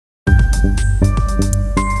So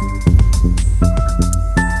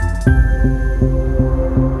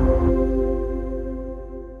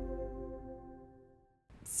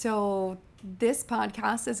this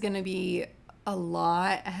podcast is going to be a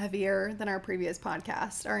lot heavier than our previous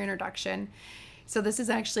podcast, our introduction. So this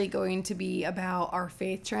is actually going to be about our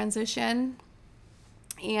faith transition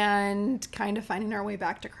and kind of finding our way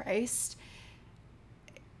back to Christ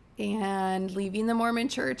and leaving the Mormon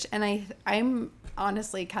church. And I'm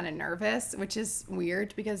honestly kind of nervous, which is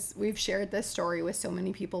weird because we've shared this story with so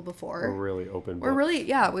many people before. We're really open book.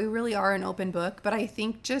 We really are an open book. But I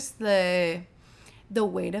think just the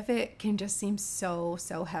weight of it can just seem so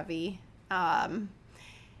heavy. And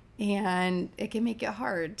it can make it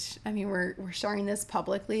hard. I mean, we're sharing this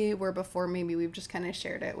publicly, where before maybe we've just kind of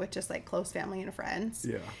shared it with just like close family and friends.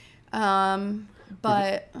 Yeah.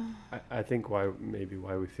 But I think why we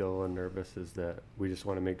feel a little nervous is that we just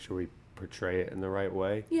want to make sure we portray it in the right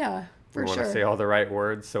way. Yeah, for sure. We want to say all the right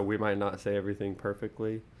words, so we might not say everything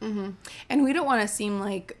perfectly. Mm-hmm. And we don't want to seem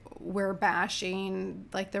like we're bashing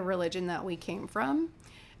like the religion that we came from.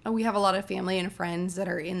 And we have a lot of family and friends that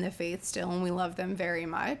are in the faith still, and we love them very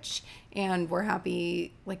much. And we're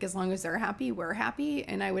happy, like as long as they're happy, we're happy.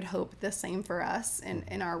 And I would hope the same for us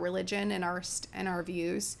in our religion and our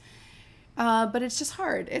views. But it's just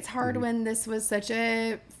hard. It's hard when this was such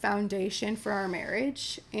a foundation for our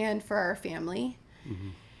marriage and for our family. Mm-hmm.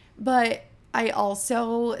 But I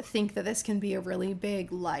also think that this can be a really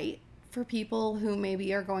big light for people who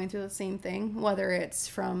maybe are going through the same thing, whether it's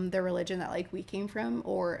from the religion that like we came from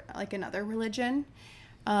or like another religion.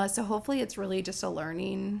 So hopefully it's really just a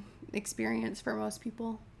learning experience for most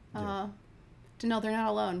people to know they're not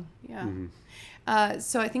alone. Yeah. Mm-hmm.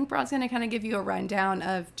 So I think Brad's going to kind of give you a rundown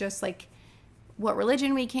of just like what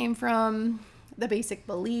religion we came from, the basic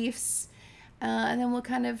beliefs, and then we'll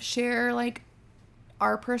kind of share like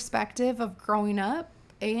our perspective of growing up,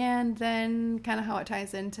 and then kind of how it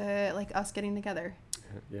ties into like us getting together.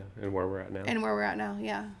 Yeah, and where we're at now.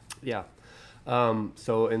 Yeah. Yeah.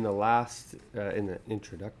 So in the last, in the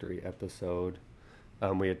introductory episode,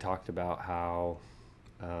 we had talked about how,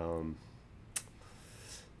 I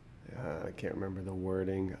can't remember the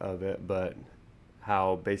wording of it, but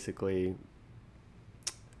how basically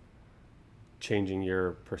changing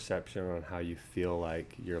your perception on how you feel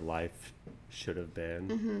like your life should have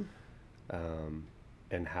been. Mm-hmm.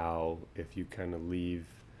 And how if you kind of leave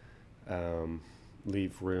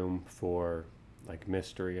room for like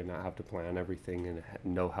mystery and not have to plan everything and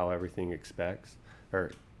know how everything expects,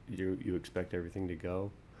 or you expect everything to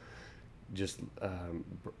go, just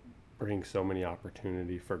brings so many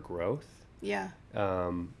opportunity for growth. Yeah.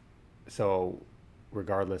 So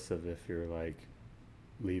regardless of if you're like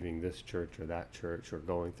leaving this church or that church or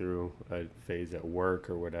going through a phase at work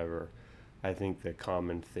or whatever, I think the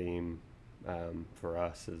common theme for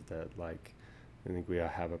us is that like I think we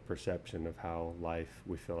have a perception of how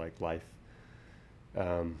we feel like life,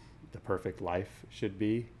 the perfect life should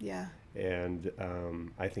be. Yeah. And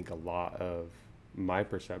I think a lot of my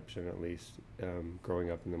perception, at least, growing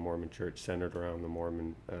up in the Mormon church, centered around the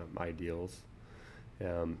Mormon ideals,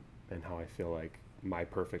 and how I feel like my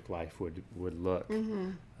perfect life would look.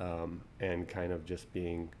 Mm-hmm. And kind of just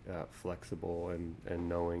being flexible and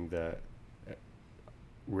knowing that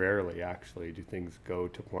rarely actually do things go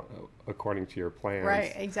to according to your plans.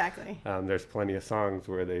 Right, exactly. There's plenty of songs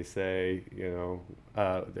where they say,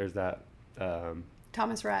 there's that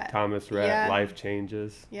Thomas Rhett, yeah. Life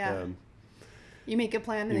changes. Yeah. You make a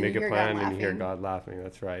plan and you then make a plan and God you hear God laughing.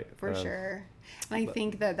 That's right. For sure. And I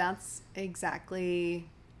think that's exactly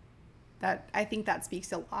that. I think that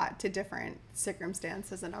speaks a lot to different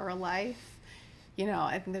circumstances in our life.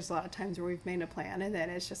 I think there's a lot of times where we've made a plan and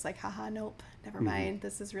then it's just like, haha, nope, never mind. Mm-hmm.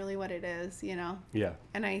 This is really what it is, Yeah.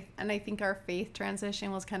 And I think our faith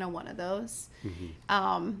transition was kind of one of those.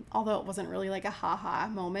 Mm-hmm. Although it wasn't really like a haha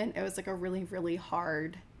moment, it was like a really, really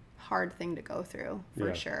hard thing to go through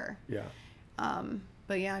for sure. Yeah.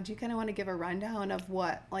 But yeah, do you kind of want to give a rundown of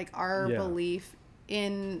what like our belief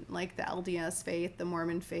in like the LDS faith, the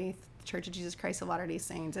Mormon faith, Church of Jesus Christ of Latter-day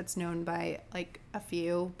Saints? It's known by like a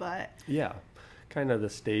few, but yeah. Kind of the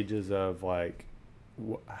stages of like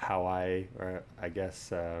how I guess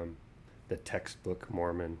the textbook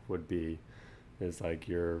Mormon would be is like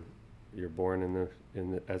you're born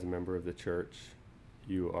in the as a member of the church,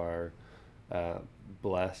 you are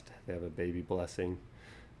blessed. They have a baby blessing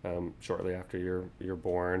shortly after you're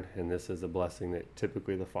born, and this is a blessing that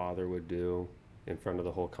typically the father would do in front of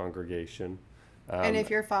the whole congregation. And if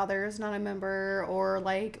your father is not a member, or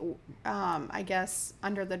like, I guess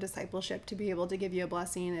under the discipleship to be able to give you a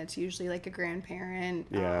blessing, it's usually like a grandparent.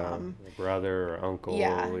 Yeah, a brother or uncle.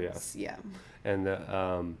 Yeah. Yes. Yeah. And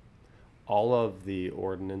all of the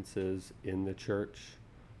ordinances in the church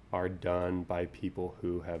are done by people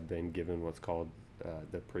who have been given what's called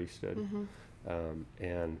the priesthood.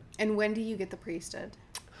 And when do you get the priesthood?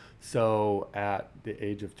 So at the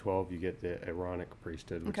age of 12, you get the Aaronic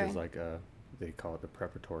priesthood, which Okay. is like they call it the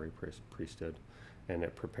preparatory priesthood, and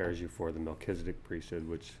it prepares you for the Melchizedek priesthood,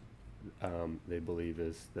 which they believe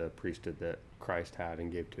is the priesthood that Christ had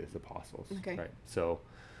and gave to his apostles. Okay. Right. So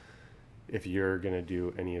if you're going to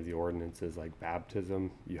do any of the ordinances like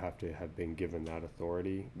baptism, you have to have been given that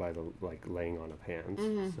authority by the like laying on of hands.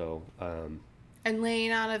 So And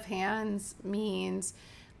laying out of hands means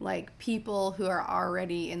like people who are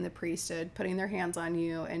already in the priesthood putting their hands on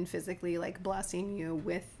you and physically like blessing you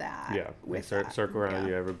with that. yeah, With they that. circle around Yeah.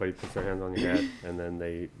 you. Everybody puts their hands on your head, and then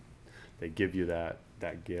they give you that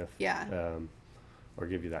gift. Yeah. Or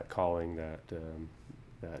give you that calling,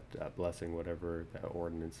 that blessing, whatever that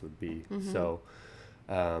ordinance would be. So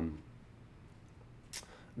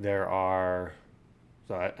there are,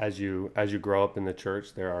 so as you grow up in the church,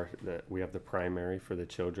 we have the primary for the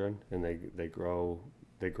children, and they grow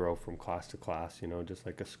from class to class, just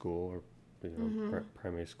like a school, or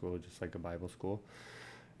primary school, just like a Bible school.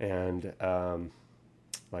 And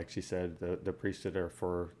like she said, the priesthood are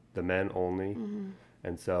for the men only.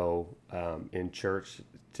 And so in church,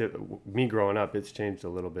 me growing up, it's changed a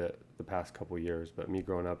little bit the past couple of years, but me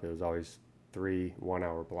growing up, it was always 3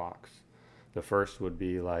 1-hour blocks. The first would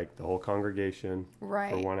be like the whole congregation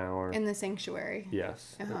Right. for 1 hour. In the sanctuary.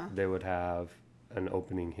 Yes. Uh-huh. They would have an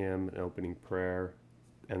opening hymn, an opening prayer,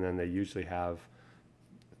 and then they usually have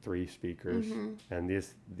 3 speakers. And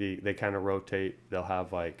they kind of rotate. They'll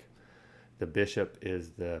have like the bishop is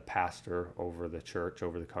the pastor over the church,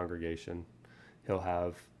 over the congregation. He'll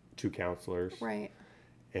have 2 counselors. Right.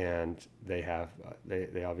 And they have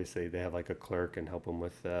they obviously they have like a clerk and help them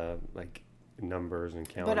with like numbers and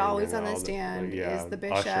counting. But always and on the all stand is the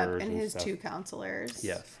bishop and his stuff. 2 counselors.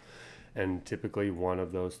 Yes. And typically one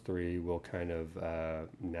of those 3 will kind of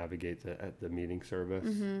navigate the meeting service,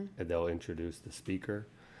 and they'll introduce the speaker.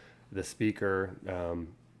 The speaker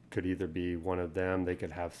could either be one of them. They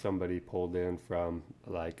could have somebody pulled in from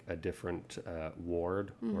like a different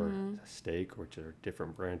ward or stake, which are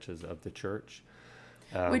different branches of the church.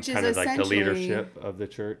 Which is kind of like the essentially leadership of the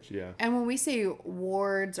church. Yeah. And when we say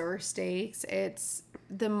wards or stakes, it's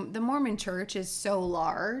the Mormon church is so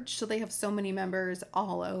large, so they have so many members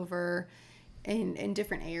all over in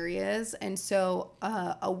different areas, and so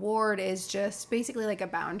a ward is just basically like a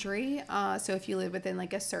boundary. So if you live within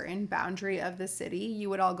like a certain boundary of the city, you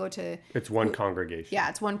would all go to. It's one congregation. Yeah,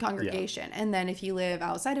 it's one congregation, and then if you live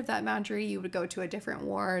outside of that boundary, you would go to a different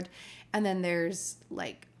ward, and then there's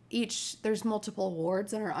like. There's multiple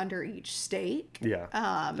wards that are under each stake.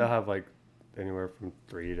 Yeah. They'll have like anywhere from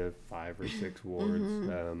 3 to 5 or 6 wards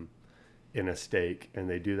in a stake. And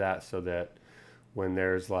they do that so that when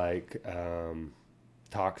there's like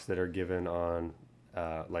talks that are given on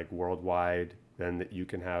like worldwide, then that you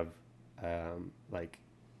can have like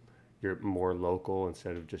your more local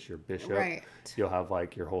instead of just your bishop. Right. You'll have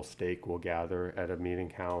like your whole stake will gather at a meeting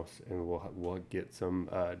house, and we'll get some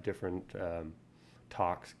different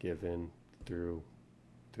talks given through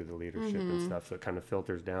the leadership and stuff, so it kind of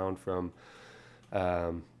filters down from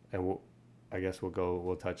and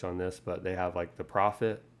we'll touch on this, but they have like the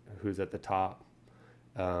prophet who's at the top,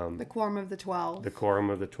 The quorum of the 12. the quorum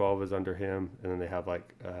of the 12 is under him, and then they have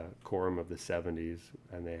like a quorum of the 70s,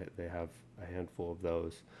 and they have a handful of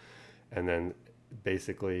those, and then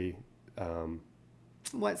basically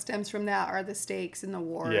What stems from that are the stakes and the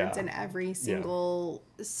wards Yeah. in every single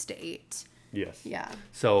state. yes. Yeah.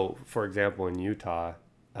 So, for example, in Utah,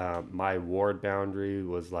 my ward boundary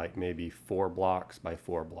was like maybe 4 blocks by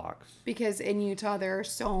 4 blocks. Because in Utah, there are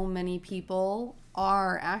so many people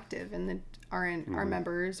are active are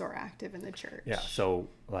members or active in the church. Yeah. So,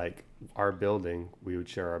 like our building, we would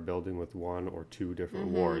share our building with 1 or 2 different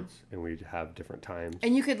wards, and we'd have different times.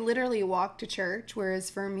 And you could literally walk to church, whereas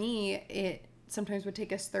for me, it sometimes would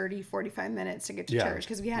take us 30, 45 minutes to get to church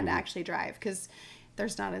because we had to actually drive because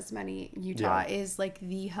there's not as many. Utah is like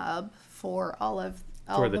the hub for all of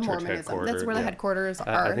the Mormonism. That's where the headquarters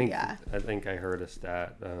are. I think I heard a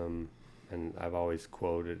stat, and I've always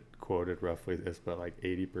quoted roughly this, but like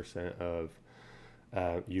 80% of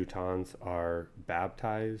Utahns are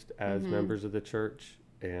baptized as members of the church,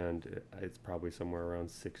 and it's probably somewhere around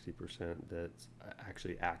 60% that's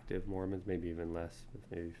actually active Mormons, maybe even less,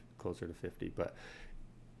 maybe closer to 50. But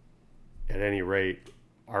at any rate,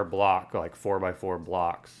 our block, like 4x4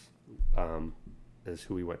 blocks, is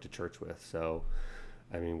who we went to church with. So,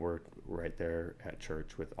 I mean, we're right there at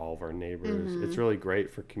church with all of our neighbors. It's really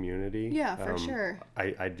great for community. Yeah, for sure.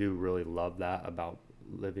 I do really love that about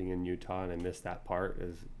living in Utah, and I miss that part,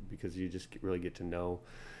 is because you just really get to know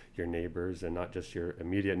your neighbors, and not just your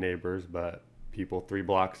immediate neighbors, but people 3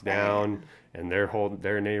 blocks down and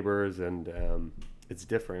their neighbors. And it's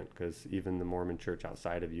different because even the Mormon church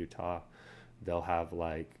outside of Utah, they'll have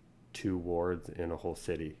like 2 wards in a whole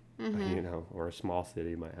city, you know, or a small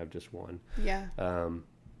city might have just one. Yeah.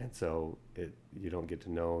 And so you don't get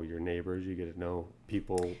to know your neighbors. You get to know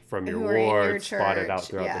people from your Who are in your ward spotted out church.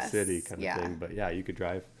 throughout the city kind of Yeah. thing. But yeah, you could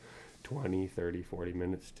drive 20, 30, 40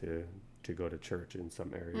 minutes to go to church in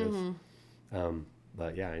some areas.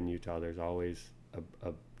 But yeah, in Utah, there's always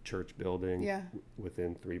a church building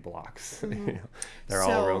within 3 blocks. You know, they're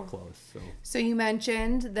all real close. So you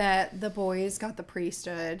mentioned that the boys got the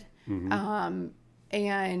priesthood.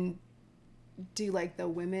 And do like the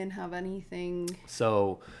women have anything?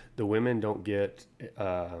 So the women don't get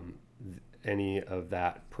any of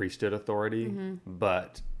that priesthood authority,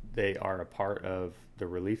 but they are a part of the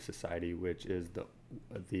Relief Society, which is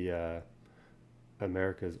the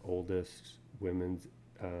America's oldest women's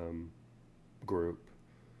group.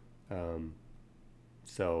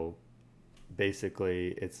 So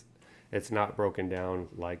basically, it's not broken down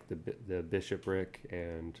like the bishopric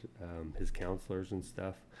and his counselors and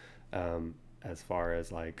stuff, as far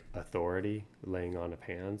as like authority, laying on of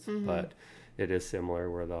hands, but it is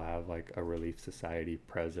similar where they'll have like a Relief Society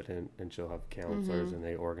president, and she'll have counselors and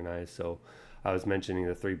they organize. So I was mentioning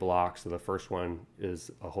the 3 blocks. So the first one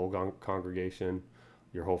is a whole congregation,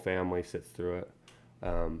 your whole family sits through it.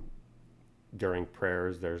 During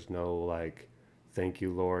prayers, there's no like, thank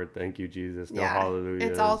you, Lord, thank you, Jesus, no hallelujah.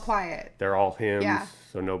 It's all quiet. They're all hymns,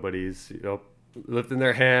 so nobody's, lifting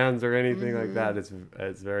their hands or anything like that.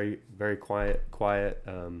 It's very, very quiet.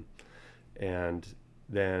 And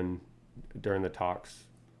then during the talks,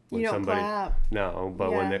 when you don't clap. No,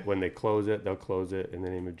 but when they close it, they'll close it in the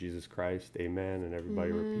name of Jesus Christ, amen, and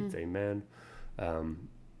everybody repeats amen.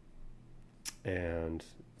 And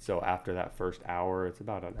so after that first hour, it's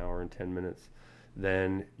about an hour and 10 minutes,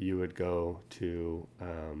 then you would go to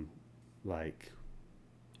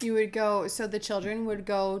so the children would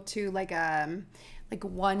go to like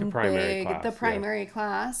one the primary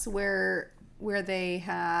class where they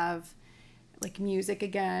have like music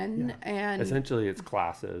again, and essentially it's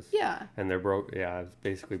classes. Yeah. And they're it's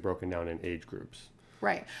basically broken down in age groups.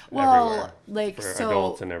 Right. Well, everywhere, like for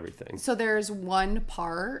adults and everything. So there's one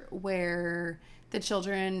part where the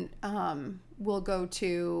children will go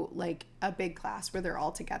to like a big class where they're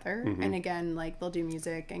all together, and again, like they'll do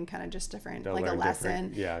music and kind of just different, like a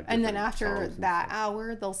lesson. And then after that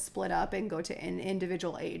hour, they'll split up and go to an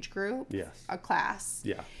individual age group. Yes. A class.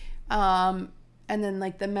 Yeah. And then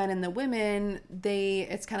like the men and the women,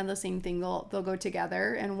 it's kind of the same thing. They'll go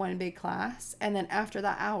together in one big class, and then after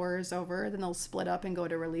that hour is over, then they'll split up and go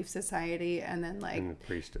to Relief Society, and then like and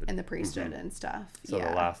the priesthood and stuff. So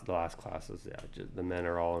the last classes, the men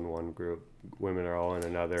are all in one group, women are all in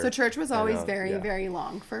another. So church was always very, very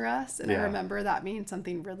long for us, and I remember that being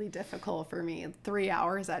something really difficult for me. 3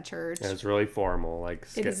 hours at church. And it's really formal, like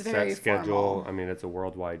it is very set schedule. Formal. I mean, it's a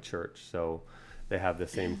worldwide church, so they have the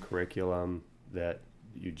same curriculum that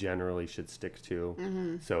you generally should stick to.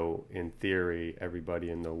 So in theory, everybody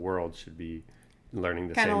in the world should be learning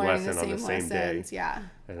the same lesson on the same day. Yeah.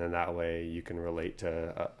 And then that way you can relate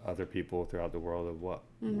to other people throughout the world of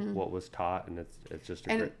what was taught, and it's just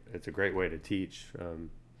it's a great way to teach.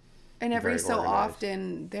 And every so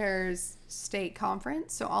often there's state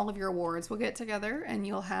conference, so all of your wards will get together, and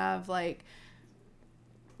you'll have like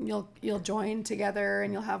you'll join together,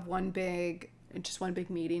 and you'll have one big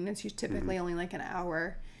meeting. It's typically only like an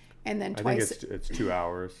hour, and then I think it's 2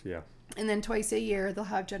 hours. Yeah. And then twice a year they'll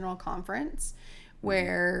have general conference,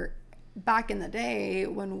 where back in the day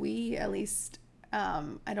when we, at least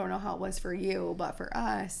I don't know how it was for you, but for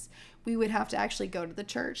us, we would have to actually go to the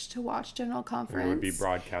church to watch general conference. And it would be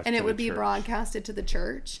broadcasted. And it would be broadcasted to the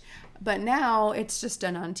church. But now it's just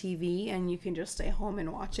done on TV, and you can just stay home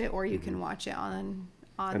and watch it, or you can watch it on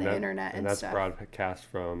the internet and that's stuff. broadcast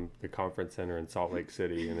from the conference center in Salt Lake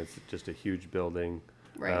City, and it's just a huge building.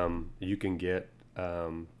 Right. You can get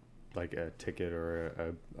like a ticket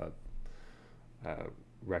or a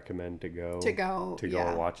recommend to go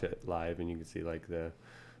and watch it live, and you can see like the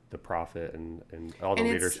prophet and all the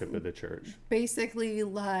leadership of the church. Basically,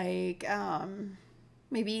 like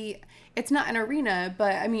maybe it's not an arena,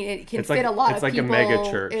 but I mean it can it's fit like, a lot it's of people. It's like a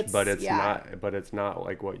mega church, but it's not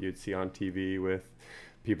like what you'd see on TV with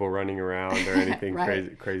people running around or anything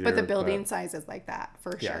right. crazy. But the building size is like that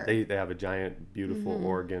for sure. Yeah, they have a giant, beautiful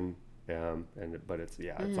organ, but it's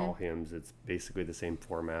it's all hymns. It's basically the same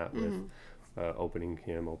format with opening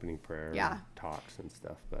hymn, opening prayer, and talks and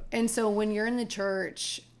stuff. And so when you're in the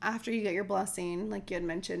church, after you get your blessing, like you had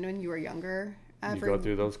mentioned when you were younger, you go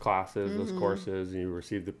through those classes, those courses, you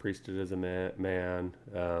receive the priesthood as a man,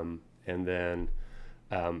 and then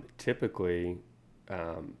typically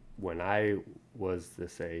when I was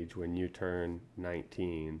this age, when you turn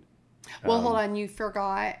 19. Well, hold on, you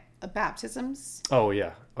forgot baptisms? Oh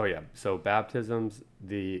yeah. So baptisms,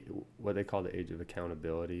 what they call the age of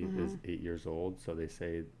accountability is 8 years old. So they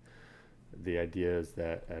say the idea is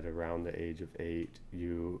that at around the age of 8,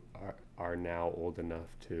 you are now old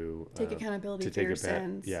enough to take accountability for your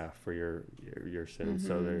sins. Yeah, for your sins.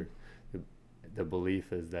 So the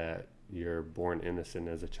belief is that you're born innocent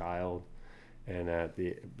as a child, and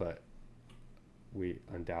but we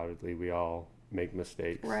all make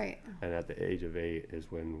mistakes, right? And at the age of 8 is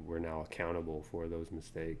when we're now accountable for those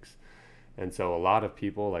mistakes. And so a lot of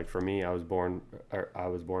people, like for me, I was born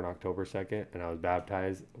October 2nd, and I was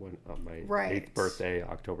baptized on my 8th birthday,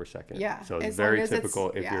 October 2nd. Yeah. So it's very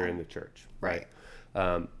typical if you're in the church, right?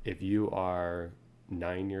 If you are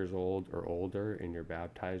 9 years old or older and you're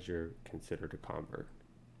baptized, you're considered a convert.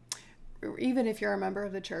 Even if you're a member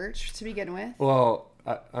of the church to begin with? Well,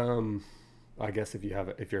 I guess if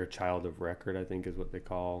you're a child of record, I think is what they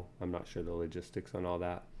call. I'm not sure the logistics on all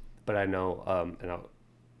that, but I know, and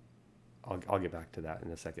I'll get back to that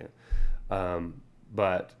in a second.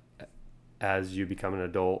 But as you become an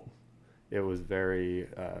adult, it was very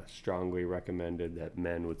strongly recommended that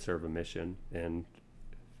men would serve a mission. And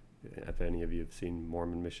if any of you have seen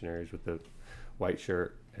Mormon missionaries with the white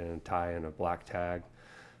shirt and tie and a black tag.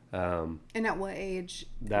 And at what age?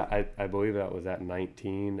 That I believe that was at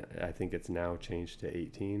 19. I think it's now changed to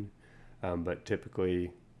 18. But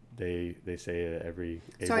typically they say that every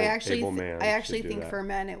able man. I actually think that. For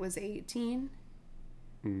men it was 18.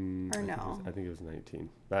 Or no? I think it was 19.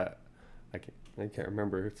 But I can't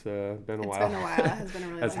remember. It's been a while. It's been a while. It has been a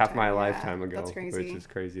really That's long half time. my lifetime ago. That's crazy. Which is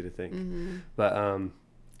crazy to think. But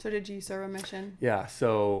so did you serve a mission? Yeah.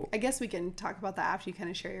 So I guess we can talk about that after you kind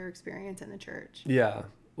of share your experience in the church. Yeah.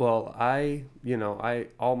 Well,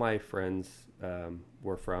 all my friends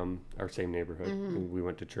were from our same neighborhood. We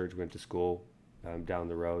went to church, went to school down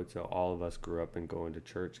the road. So all of us grew up and going to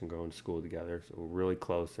church and going to school together. So we're really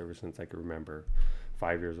close ever since I could remember.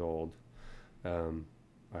 5 years old.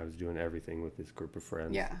 I was doing everything with this group of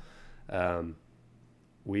friends. Yeah.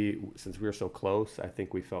 Since we were so close, I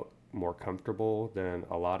think we felt more comfortable than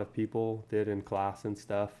a lot of people did in class and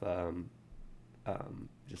stuff.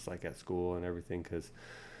 Just like at school and everything, because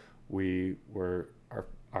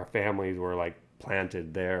our families were like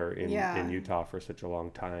planted there in Utah for such a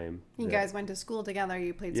long time. You guys went to school together,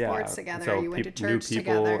 you played sports together, so you went to church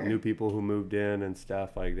together. New people who moved in and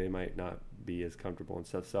stuff, like they might not be as comfortable and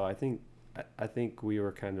stuff. So I think we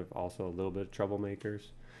were kind of also a little bit of troublemakers.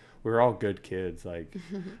 We were all good kids. Like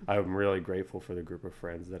I'm really grateful for the group of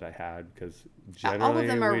friends that I had, because generally all of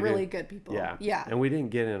them are really good people. Yeah. And we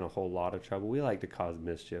didn't get in a whole lot of trouble. We like to cause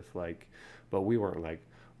mischief, but we weren't like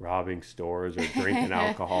robbing stores or drinking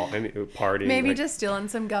alcohol and partying. Maybe just stealing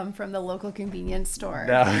some gum from the local convenience store.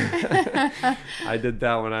 I did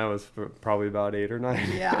that when I was probably about 8 or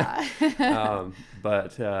 9. Yeah.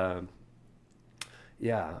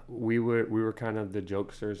 Yeah, we were kind of the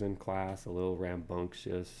jokesters in class, a little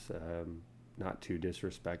rambunctious, not too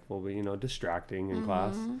disrespectful, but distracting in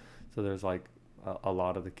class. So there's like a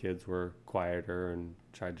lot of the kids were quieter and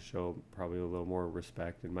tried to show probably a little more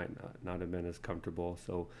respect and might not have been as comfortable.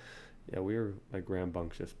 So yeah, we were like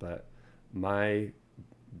rambunctious, but I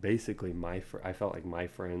felt like my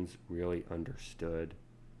friends really understood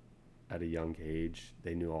at a young age.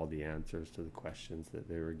 They knew all the answers to the questions that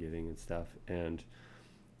they were getting and stuff. And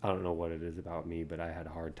I don't know what it is about me, but I had a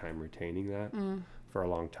hard time retaining that for a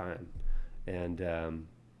long time. And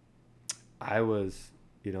I was,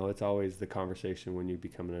 it's always the conversation when you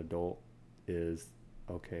become an adult is,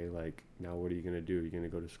 okay, like now what are you going to do? Are you going to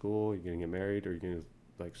go to school? Are you going to get married? Or are you going to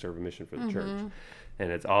like serve a mission for the church?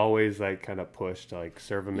 And it's always like kind of pushed to like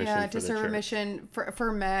serve a mission for the church. Yeah, to serve a mission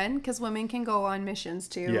for men, because women can go on missions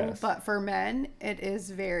too. Yes. But for men, it is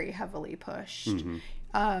very heavily pushed.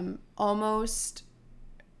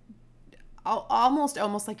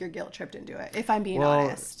 Almost like you're guilt tripped into it, if I'm being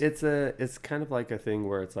honest. It's kind of like a thing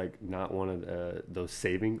where it's like not one of those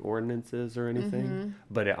saving ordinances or anything,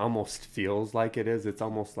 but it almost feels like it is. It's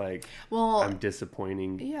almost like I'm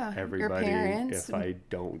disappointing everybody if I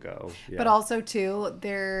don't go. Yeah. But also too,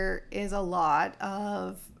 there is a lot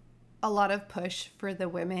of a lot of push for the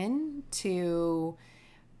women to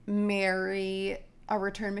marry a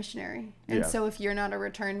return missionary. And Yeah. so if you're not a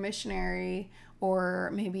return missionary, or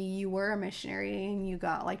maybe you were a missionary and you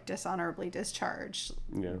got like dishonorably discharged,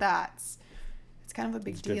 Yeah. it's kind of a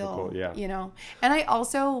big It's deal, difficult, yeah. you know. And I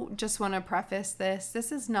also just want to preface this.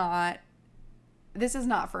 This is not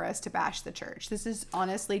for us to bash the church. This is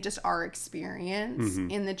honestly just our experience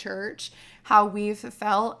in the church, how we've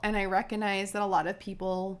felt. And I recognize that a lot of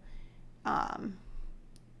people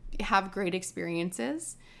have great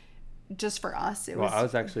experiences. Just for us, I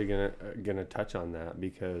was actually gonna touch on that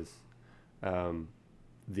because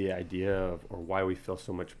the idea of, or why we feel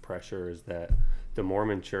so much pressure, is that the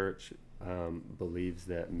Mormon church believes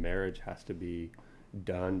that marriage has to be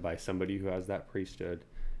done by somebody who has that priesthood,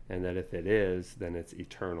 and that if it is, then it's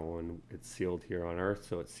eternal and it's sealed here on earth,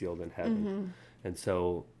 so it's sealed in heaven. And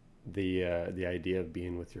so the idea of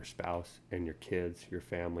being with your spouse and your kids, your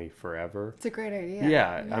family forever, it's a great idea.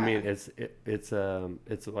 Yeah. I mean,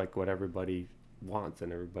 it's like what everybody wants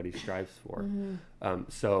and everybody strives for.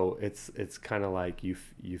 So it's kind of like you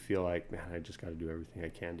feel like, man, I just got to do everything I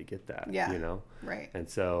can to get that. Yeah. You know. Right. And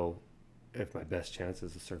so, if my best chance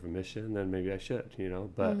is to serve a mission, then maybe I should. You know.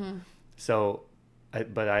 But so,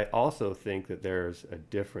 but I also think that there's a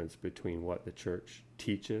difference between what the church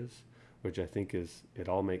teaches, which I think it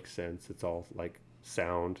all makes sense. It's all like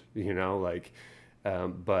sound. You know, like.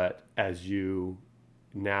 But as you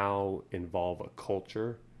now involve a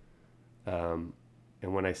culture, and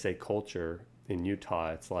when I say culture in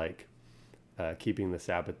Utah, it's like keeping the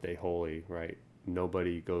Sabbath day holy, right?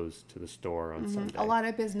 Nobody goes to the store on Sunday. A lot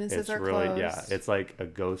of businesses are really closed. Yeah, it's like a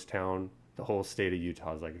ghost town. The whole state of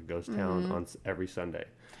Utah is like a ghost town on every Sunday.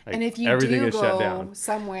 Like, and if you everything do is shut go down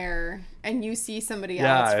somewhere and you see somebody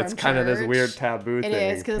else from it's kind of this church, weird taboo thing.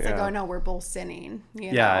 It is, because it's like, oh no, we're both sinning. You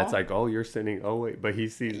Yeah, know? it's like, oh, you're sinning. Oh wait, but he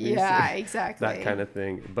sees me. Yeah, sin. exactly. That kind of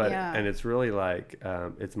thing. But and it's really like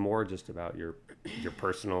it's more just about your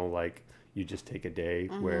personal, like, you just take a day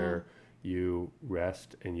where you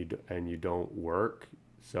rest and you don't work.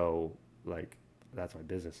 So like that's why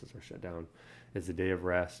businesses are shut down. It's a day of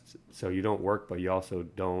rest. So you don't work, but you also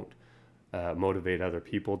don't motivate other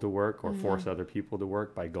people to work or force other people to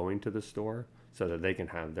work by going to the store so that they can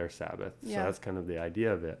have their Sabbath. So that's kind of the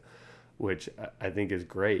idea of it, which I think is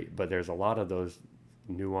great. But there's a lot of those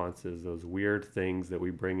nuances, those weird things that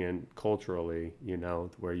we bring in culturally, you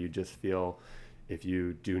know, where you just feel if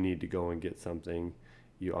you do need to go and get something,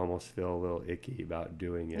 you almost feel a little icky about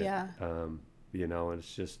doing it. Yeah. You know, and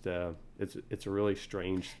it's just it's a really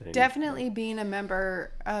strange thing. Definitely being a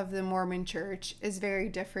member of the Mormon church is very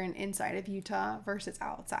different inside of Utah versus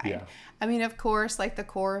outside. Yeah. I mean, of course, like the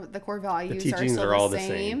core values The teachings are still are all the the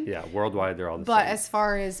same. Yeah, worldwide they're all the But same. as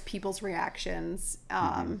far as people's reactions,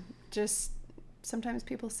 just sometimes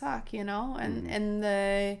people suck, you know, and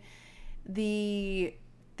the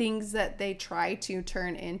things that they try to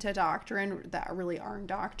turn into doctrine that really aren't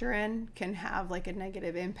doctrine can have like a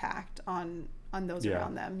negative impact on those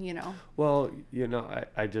around them, you know. Well, you know,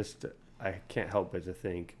 I can't help but to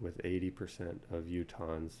think, with 80% of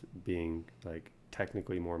Utahns being like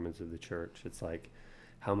technically Mormons of the church, it's like,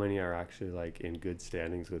 how many are actually like in good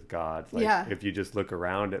standings with God? Like, if you just look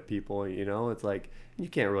around at people, you know, it's like, you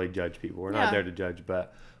can't really judge people. We're not there to judge,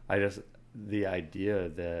 but the idea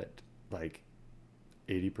that like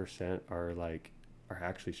 80% are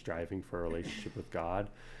actually striving for a relationship with God,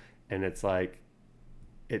 and it's like,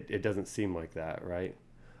 it doesn't seem like that, right?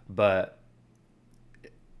 But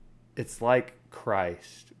it's like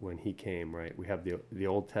Christ when he came, right? We have the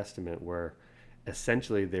Old Testament where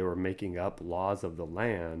essentially they were making up laws of the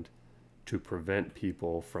land to prevent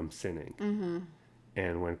people from sinning.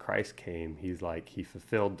 And when Christ came, he's like, he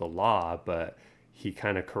fulfilled the law, but he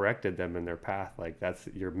kind of corrected them in their path. Like,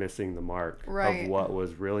 you're missing the mark of what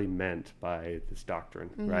was really meant by this doctrine,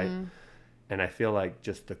 right? And I feel like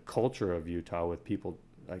just the culture of Utah, with people,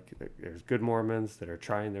 like, there's good Mormons that are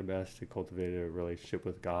trying their best to cultivate a relationship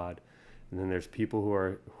with God, and then there's people who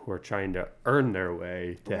are trying to earn their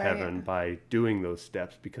way to heaven by doing those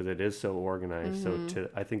steps, because it is so organized. So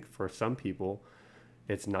I think for some people,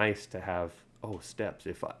 it's nice to have steps.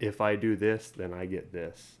 If I do this, then I get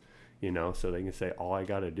this, you know. So they can say, all I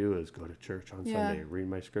got to do is go to church on Sunday, read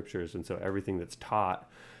my scriptures, and so everything that's taught,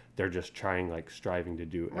 they're just striving to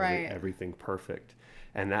do everything perfect.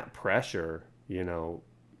 And that pressure, you know,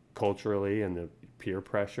 culturally, and the peer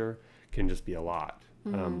pressure can just be a lot.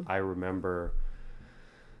 I remember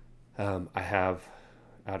I have,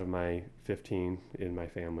 out of my 15 in my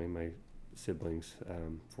family, my siblings,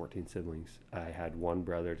 14 siblings, I had one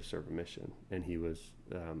brother to serve a mission, and he was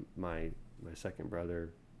my second brother,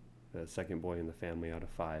 the second boy in the family out of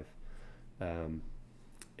 5.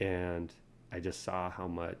 And I just saw how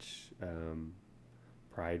much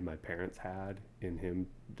pride my parents had in him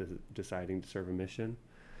deciding to serve a mission.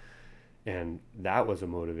 And that was a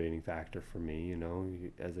motivating factor for me. You know,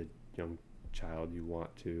 as a young child, you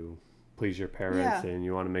want to please your parents and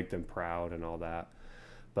you want to make them proud and all that.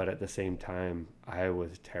 But at the same time, I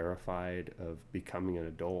was terrified of becoming an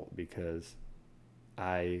adult because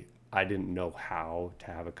I didn't know how to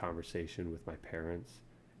have a conversation with my parents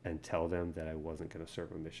and tell them that I wasn't going to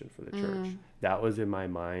serve a mission for the church. That was in my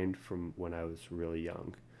mind from when I was really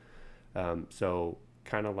young. So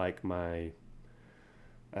kind of like my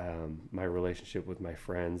relationship with my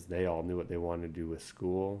friends, they all knew what they wanted to do with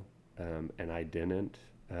school, and I didn't.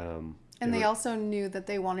 And they also knew that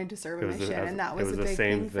they wanted to serve a mission, and that was a big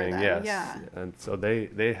thing for them. Yes. Yeah. And so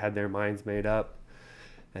they had their minds made up,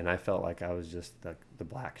 and I felt like I was just the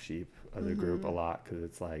black sheep of the group a lot, because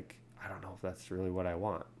it's like, I don't know if that's really what I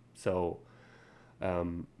want. So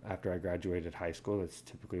after I graduated high school, that's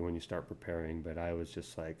typically when you start preparing, but I was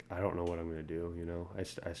just like, I don't know what I'm going to do. You know,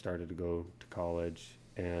 I started to go to college,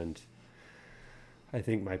 and I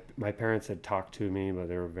think my parents had talked to me, but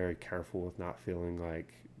they were very careful with not feeling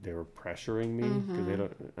like they were pressuring me, because they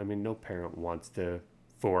don't, I mean, no parent wants to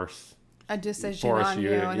force a decision on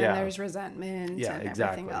you, and then there's resentment and exactly.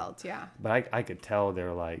 everything else. Yeah. But I could tell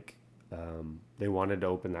they're like, they wanted to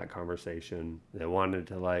open that conversation. They wanted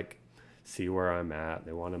to like see where I'm at.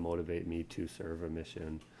 They want to motivate me to serve a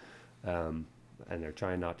mission. And they're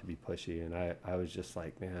trying not to be pushy. And I was just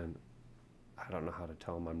like, man, I don't know how to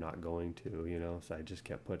tell them I'm not going to, you know? So I just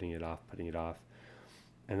kept putting it off.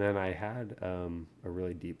 And then I had a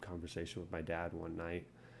really deep conversation with my dad one night.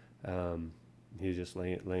 He was just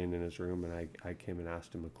laying in his room, and I came and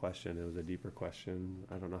asked him a question. It was a deeper question.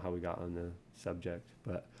 I don't know how we got on the subject,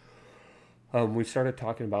 but we started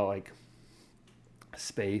talking about like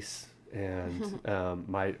space, and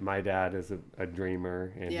my dad is a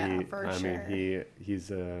dreamer, and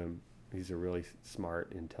he's a really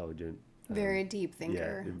smart, intelligent, very deep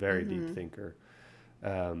thinker. Yeah, very deep thinker.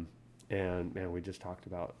 And man, we just talked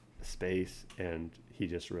about space, and he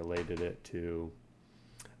just related it to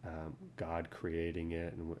God creating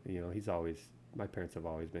it. And, you know, my parents have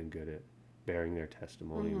always been good at bearing their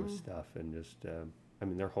testimony with stuff, and just, I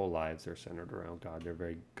mean, their whole lives are centered around God. They're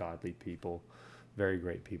very godly people, very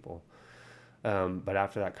great people. But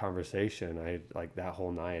after that conversation, that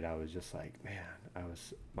whole night, I was just like, man,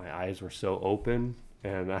 my eyes were so open,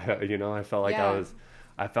 and I felt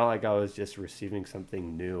like I was just receiving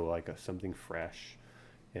something new, like something fresh.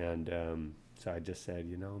 And so I just said,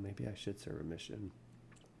 maybe I should serve a mission.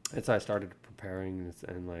 And so I started preparing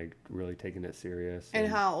and like really taking it serious. And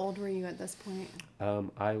how old were you at this point?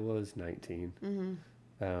 I was 19,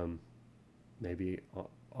 maybe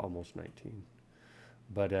almost 19.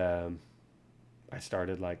 But I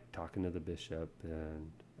started like talking to the bishop,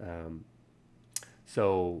 and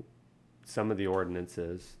so some of the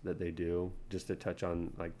ordinances that they do, just to touch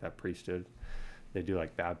on like that priesthood, they do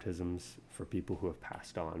like baptisms for people who have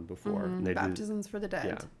passed on before. And they baptisms for the dead.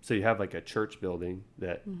 Yeah. So you have like a church building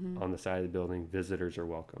that on the side of the building, visitors are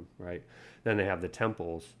welcome, right? Then they have the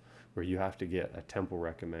temples where you have to get a temple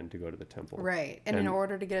recommend to go to the temple. Right. And in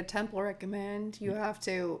order to get a temple recommend, you have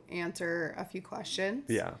to answer a few questions.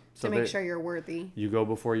 Yeah. So to make sure you're worthy. You go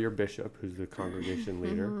before your bishop, who's the congregation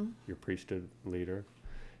leader, your priesthood leader,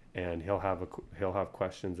 and he'll have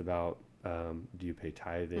questions about, do you pay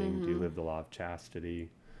tithing? Do you live the law of chastity?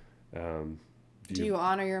 Do you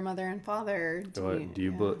honor your mother and father? Do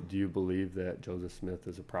you believe that Joseph Smith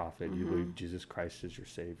is a prophet? Do you believe Jesus Christ is your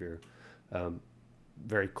Savior?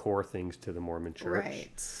 Very core things to the Mormon Church.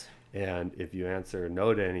 Right. And if you answer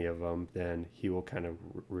no to any of them, then he will kind of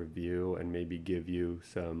review and maybe give you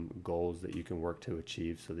some goals that you can work to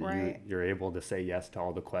achieve, so that you're able to say yes to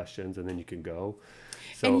all the questions, and then you can go.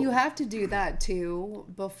 So, and you have to do that too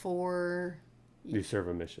before you serve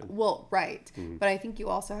a mission. Well, right. But I think you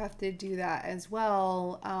also have to do that as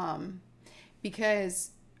well,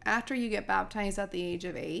 because after you get baptized at the age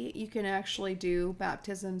of 8, you can actually do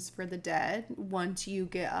baptisms for the dead once you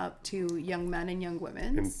get up to young men and young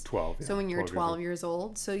women. In 12. So when you're 12 years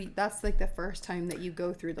old. So that's like the first time that you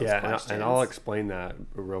go through those questions. And I'll explain that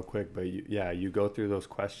real quick. But you go through those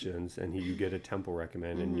questions, and you get a temple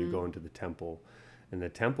recommend, and you go into the temple. And the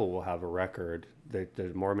temple will have a record.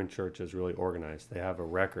 The Mormon Church is really organized. They have a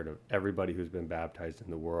record of everybody who's been baptized in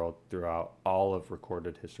the world throughout all of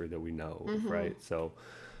recorded history that we know, right? So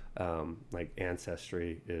like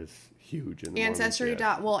Ancestry is huge in the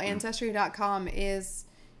Ancestry.com is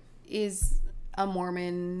a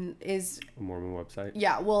Mormon is, A Mormon website.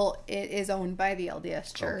 yeah, well, it is owned by the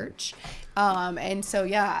LDS Church. And so,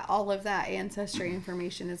 yeah, all of that ancestry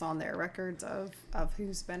information is on there, records of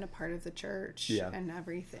who's been a part of the church and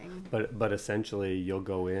everything. But essentially, you'll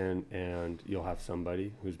go in and you'll have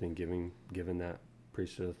somebody who's been given that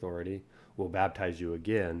priesthood authority will baptize you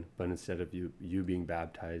again, but instead of you being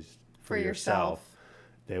baptized for yourself,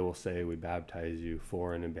 they will say, we baptize you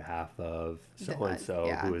for and in behalf of so-and-so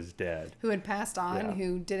who is dead. Who had passed on,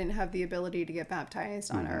 who didn't have the ability to get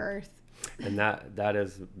baptized on earth. And that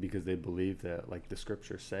is because they believe that, like the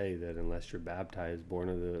scriptures say, that unless you're baptized, born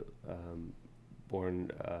of the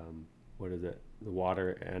the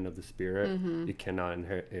water and of the Spirit, you cannot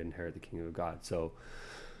inherit the kingdom of God. So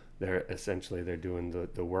they're doing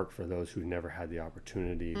the work for those who never had the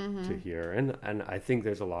opportunity to hear. And I think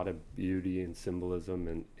there's a lot of beauty and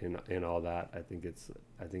symbolism in all that.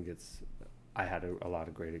 I had a lot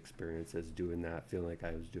of great experiences doing that, feeling like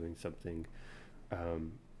I was doing something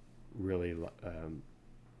really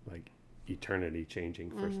like eternity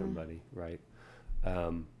changing for somebody, right?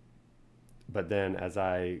 But then as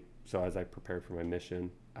I prepared for my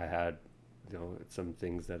mission, I had some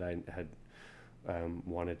things that I had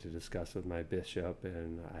wanted to discuss with my bishop,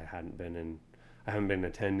 and I haven't been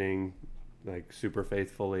attending like super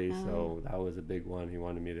faithfully, so that was a big one. He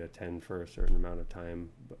wanted me to attend for a certain amount of time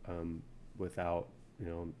without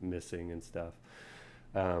missing and stuff,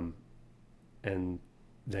 and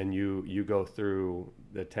then you go through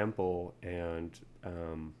the temple, and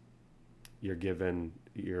you're given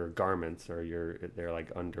your garments, or they're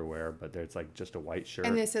like underwear, but it's like just a white shirt.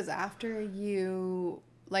 And this is after you,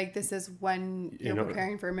 like, this is when you're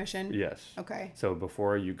preparing for a mission? Yes. Okay. So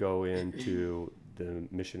before you go into the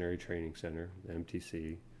Missionary Training Center, the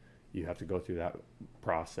MTC, you have to go through that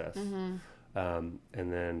process. And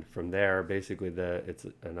then from there, basically it's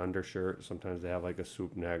an undershirt. Sometimes they have like a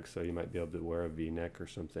swoop neck, so you might be able to wear a V-neck or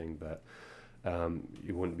something, but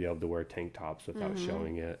you wouldn't be able to wear tank tops without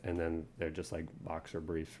showing it. And then they're just like boxer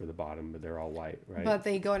briefs for the bottom, but they're all white, right? But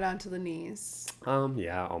they go down to the knees.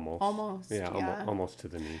 Yeah, almost. Almost to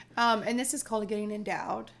the knee. And this is called getting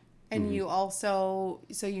endowed. And you also,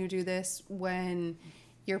 so you do this when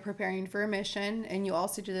you're preparing for a mission, and you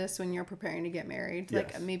also do this when you're preparing to get married,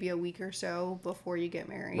 like maybe a week or so before you get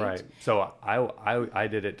married. Right. So I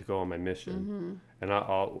did it to go on my mission, and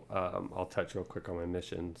I'll touch real quick on my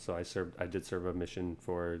mission. So I did serve a mission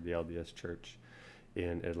for the LDS Church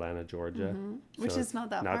in Atlanta, Georgia, which is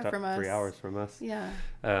not that far from us. 3 hours from us. Yeah.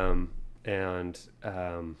 And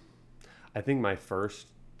I think my first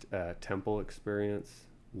temple experience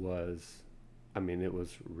was, it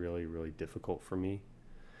was really, really difficult for me.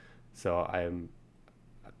 So I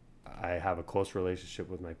have a close relationship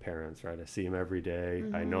with my parents, right? I see them every day.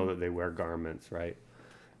 I know that they wear garments, right?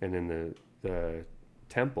 And in the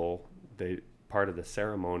temple, part of the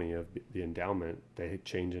ceremony of the endowment, they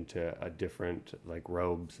change into a different like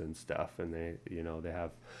robes and stuff, and they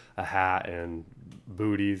have a hat and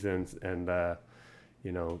booties and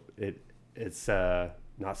it's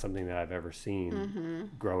not something that I've ever seen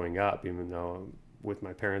growing up, even though with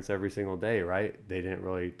my parents every single day, right? They didn't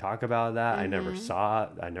really talk about that. I never saw it.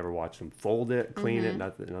 I never watched them fold it, clean it,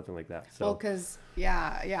 nothing like that. So, well, because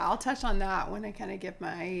I'll touch on that when I kind of give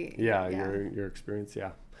my your experience.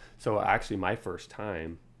 Yeah. So actually, my first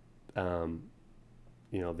time,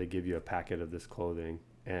 they give you a packet of this clothing,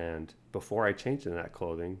 and before I changed into that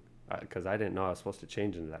clothing, because I didn't know I was supposed to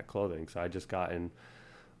change into that clothing, so I just got in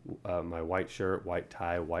my white shirt, white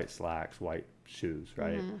tie, white slacks, white shoes,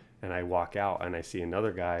 right? And I walk out and I see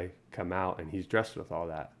another guy come out and he's dressed with all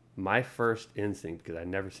that. My first instinct, because I'd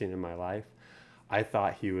never seen it in my life, I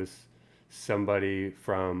thought he was somebody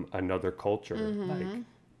from another culture, like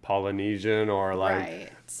Polynesian or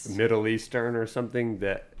like Middle Eastern or something,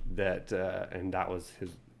 that and that was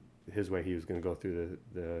his way he was going to go through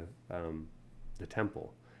the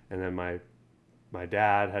temple. And then my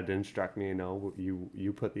dad had to instruct me,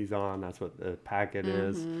 you put these on, that's what the packet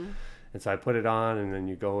is. And so I put it on, and then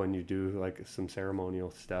you go and you do like some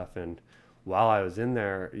ceremonial stuff. And while I was in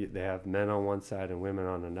there, they have men on one side and women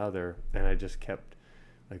on another. And I just kept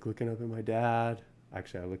like looking up at my dad.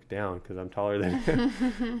 Actually, I looked down because I'm taller than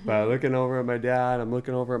him. But I'm looking over at my dad. I'm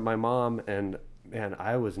looking over at my mom. And man,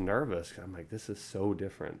 I was nervous. I'm like, this is so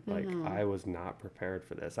different. Like, I was not prepared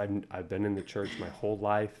for this. I've been in the church my whole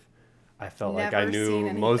life. I felt like I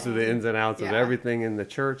knew most of the ins and outs of everything in the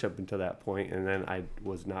church up until that point, and then I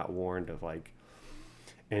was not warned of like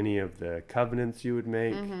any of the covenants you would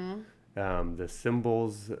make, the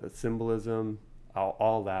symbolism,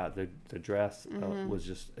 all that. The dress was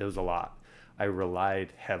just, it was a lot. I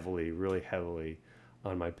relied really heavily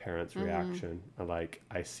on my parents' reaction. Like,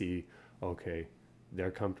 I see, okay,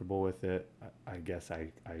 they're comfortable with it. I guess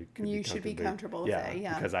I could You should be comfortable with it,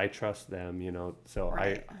 yeah. because I trust them, so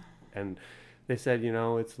Right. and they said,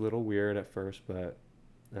 it's a little weird at first, but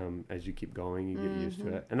as you keep going, you get used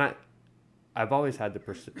to it. And I've always had the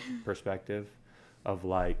perspective of,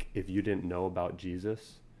 like, if you didn't know about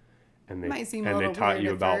Jesus and Might seem a they little taught weird you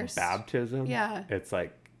at about first. baptism, Yeah. it's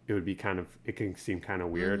like, it can seem kind of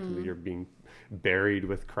weird that you're being buried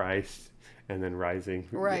with Christ and then rising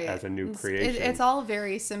Right. as a new creation. It's all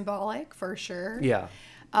very symbolic, for sure. Yeah.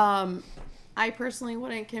 I personally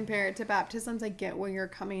wouldn't compare it to baptisms. I get where you're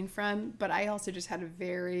coming from, but I also just had a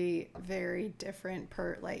very, very different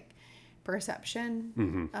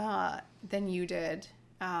perception than you did.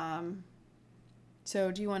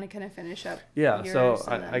 So do you want to kind of finish up? Yeah. So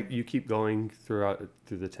yours you keep going through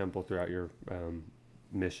the temple throughout your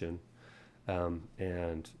mission,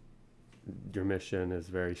 and your mission is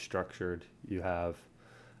very structured. You have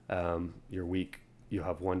your week. You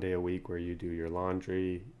have one day a week where you do your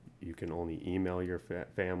laundry. You can only email your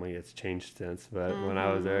family. It's changed since, but when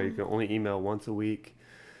I was there, you can only email once a week.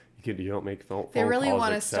 You don't make phone calls. They really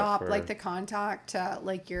want to stop like the contact to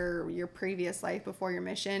like your previous life before your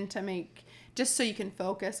mission to make, just so you can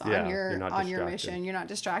focus on your mission. You're not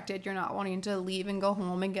distracted. You're not wanting to leave and go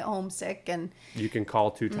home and get homesick. And you can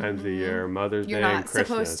call 2 times a year, Mother's Day and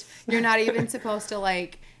Christmas. You're not even supposed to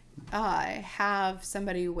like have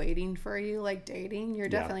somebody waiting for you, like dating. You're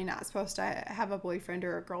definitely not supposed to have a boyfriend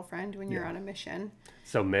or a girlfriend when you're on a mission.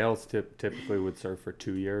 So males typically would serve for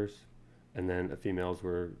 2 years, and then females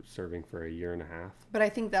were serving for 1.5 years. But I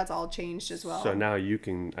think that's all changed as well. So now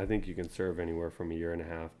I think you can serve anywhere from 1.5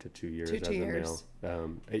 years to 2 years as a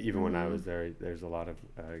male. Even when I was there, there's a lot of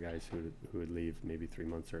guys who would leave maybe 3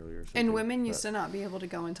 months earlier. And women used to not be able to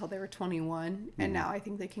go until they were 21, and now I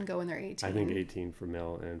think they can go when they're 18. I think 18 for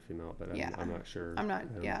male and female, but I'm not sure. I'm not.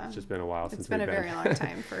 It's just been a while since it's been a very long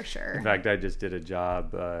time for sure. In fact, I just did a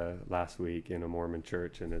job last week in a Mormon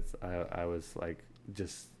church, and I was like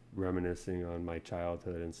just reminiscing on my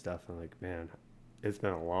childhood and stuff. I'm like, man, it's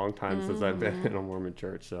been a long time since I've been in a Mormon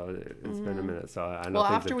church, so it's been a minute. So I know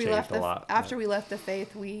things have changed a lot. After we left the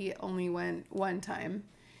faith, we only went one time,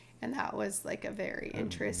 and that was like a very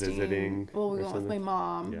interesting visiting. Well, we went with my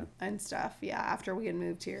mom and stuff. Yeah, after we had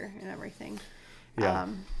moved here and everything. Yeah.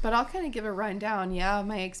 But I'll kind of give a rundown. Yeah,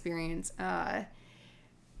 my experience.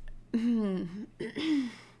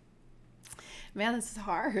 Man, this is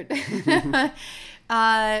hard.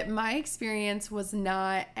 My experience was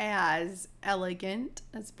not as elegant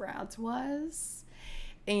as Brad's was.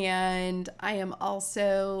 And I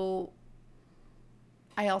also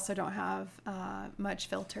don't have much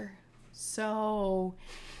filter. So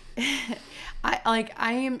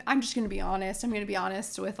I'm just going to be honest. I'm going to be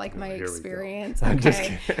honest with like my experience.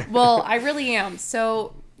 Okay. Well, I really am.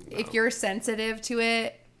 So if you're sensitive to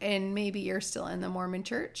it and maybe you're still in the Mormon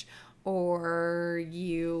church, or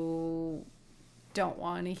you don't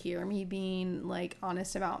want to hear me being like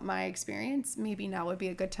honest about my experience, maybe now would be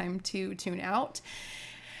a good time to tune out.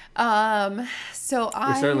 We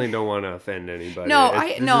certainly don't want to offend anybody.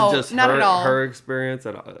 This is just not at all. Her experience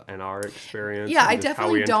and our experience. Yeah, and I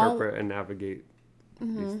definitely how we don't interpret and navigate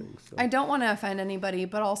these things. So. I don't want to offend anybody,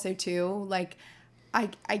 but also too, like, I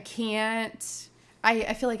can't.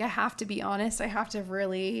 I feel like I have to be honest. I have to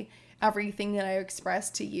really. Everything that I express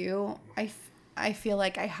to you, I feel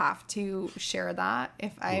like I have to share that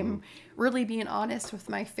if I'm really being honest with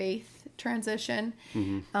my faith transition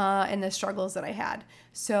and the struggles that I had.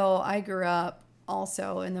 So I grew up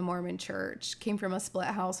also in the Mormon church, came from a split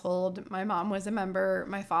household. My mom was a member,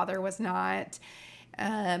 my father was not.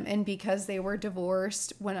 And because they were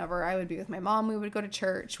divorced, whenever I would be with my mom, we would go to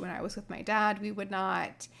church. When I was with my dad, we would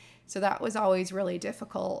not. So that was always really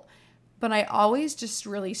difficult. But I always just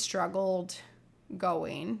really struggled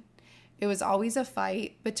going. It was always a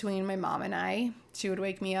fight between my mom and I. She would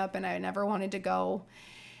wake me up and I never wanted to go.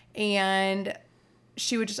 And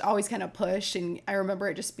she would just always kind of push. And I remember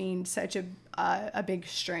it just being such a big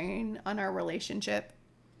strain on our relationship.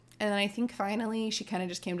 And then I think finally she kind of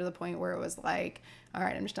just came to the point where it was like, all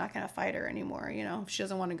right, I'm just not going to fight her anymore. You know, if she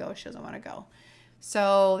doesn't want to go, she doesn't want to go.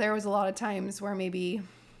 So there was a lot of times where maybe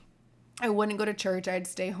I wouldn't go to church. I'd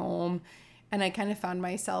stay home. And I kind of found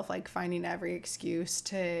myself like finding every excuse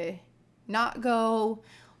to not go.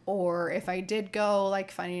 Or if I did go,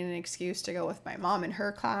 like finding an excuse to go with my mom in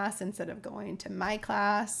her class instead of going to my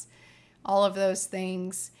class. All of those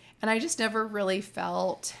things. And I just never really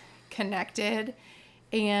felt connected.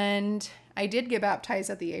 And I did get baptized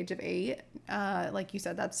at the age of 8. Like you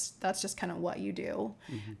said, that's just kind of what you do.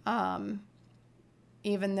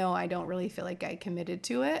 even though I don't really feel like I committed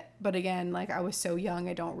to it. But again, like, I was so young,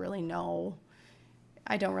 I don't really know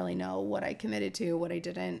what I committed to, what I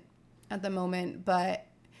didn't at the moment. But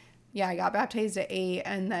yeah, I got baptized at 8,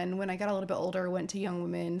 and then when I got a little bit older, I went to Young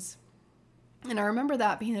Women's. And I remember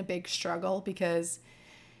that being a big struggle because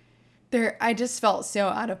I just felt so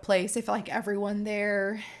out of place. I felt like everyone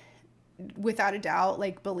there, without a doubt,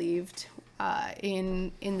 like, believed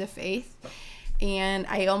in the faith. And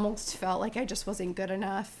I almost felt like I just wasn't good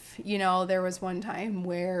enough. You know, there was one time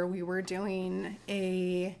where we were doing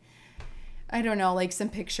I don't know, like, some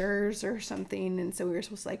pictures or something. And so we were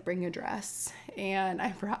supposed to, like, bring a dress. And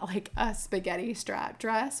I brought, like, a spaghetti strap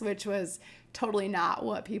dress, which was totally not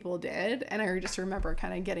what people did. And I just remember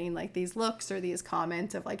kind of getting, like, these looks or these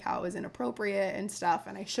comments of, like, how it was inappropriate and stuff.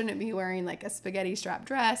 And I shouldn't be wearing, like, a spaghetti strap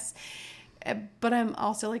dress. But I'm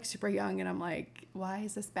also, like, super young, and I'm like, why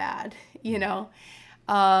is this bad? You know?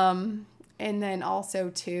 And then also,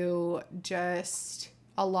 too, just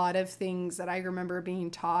a lot of things that I remember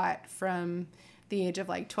being taught from the age of,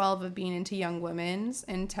 like, 12 of being into Young Women's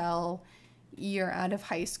until year out of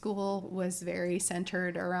high school was very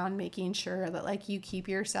centered around making sure that, like, you keep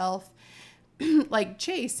yourself, like,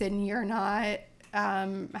 chaste, and you're not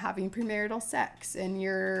having premarital sex, and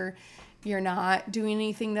you're not doing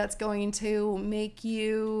anything that's going to make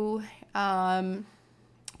you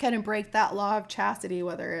kind of break that law of chastity,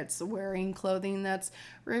 whether it's wearing clothing that's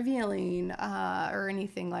revealing or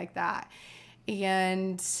anything like that.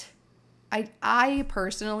 And I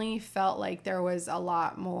personally felt like there was a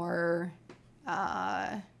lot more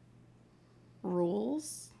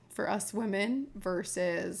rules for us women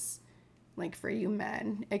versus, like, for you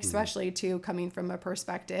men, especially too coming from a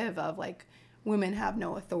perspective of, like, women have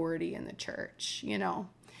no authority in the church, you know?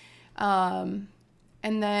 And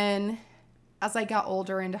then as I got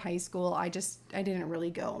older into high school, I didn't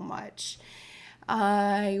really go much.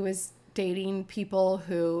 I was dating people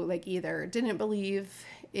who, like, either didn't believe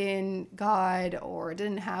in God or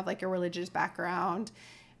didn't have, like, a religious background.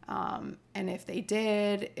 And if they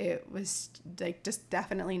did, it was, like, just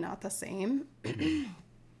definitely not the same.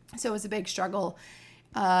 So it was a big struggle.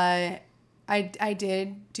 I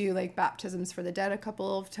did do, like, baptisms for the dead a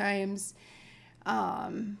couple of times.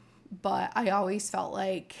 But I always felt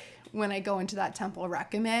like when I go into that temple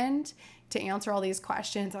recommend to answer all these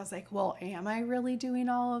questions, I was like, well, am I really doing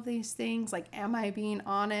all of these things? Like, am I being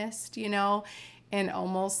honest, you know? And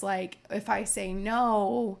almost like, if I say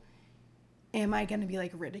no, am I going to be,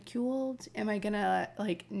 like, ridiculed? Am I going to,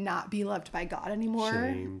 like, not be loved by God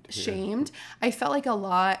anymore? Shamed. Yeah. I felt like a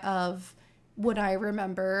lot of what I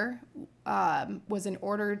remember was, in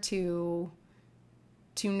order to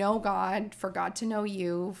know God, for God to know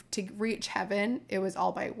you, to reach heaven, it was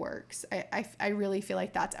all by works. I really feel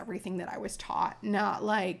like that's everything that I was taught. Not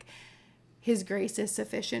like, His grace is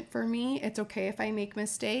sufficient for me. It's okay if I make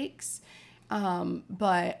mistakes.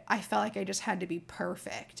 But I felt like I just had to be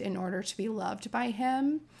perfect in order to be loved by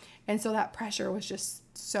Him. And so that pressure was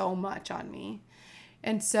just so much on me.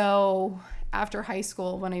 And so after high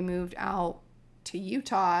school, when I moved out to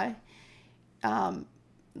Utah,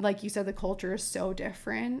 like you said, the culture is so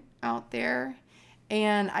different out there.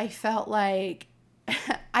 And I felt like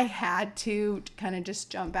I had to kind of just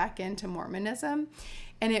jump back into Mormonism.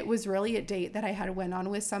 And it was really a date that I had went on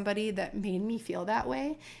with somebody that made me feel that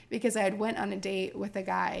way, because I had went on a date with a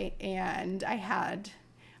guy and I had,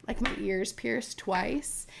 like, my ears pierced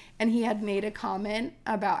twice. And he had made a comment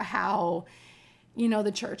about how, you know,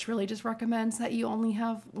 the church really just recommends that you only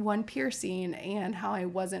have one piercing, and how I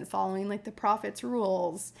wasn't following, like, the prophet's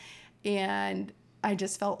rules. And I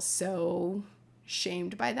just felt so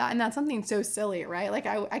shamed by that. And that's something so silly, right? Like,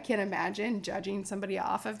 I can't imagine judging somebody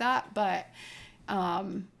off of that. But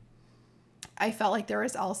I felt like there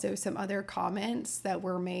was also some other comments that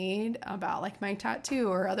were made about, like, my tattoo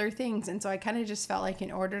or other things. And so I kind of just felt like,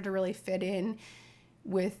 in order to really fit in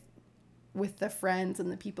with the friends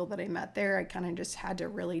and the people that I met there, I kind of just had to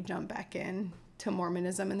really jump back in to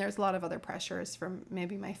Mormonism. And there's a lot of other pressures from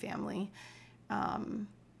maybe my family.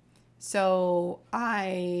 So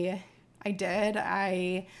I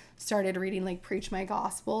started reading, like, Preach My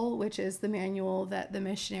Gospel, which is the manual that the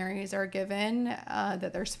missionaries are given,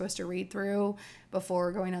 that they're supposed to read through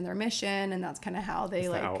before going on their mission. And that's kind of how they,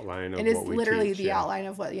 like, the outline of it is what we literally teach, the outline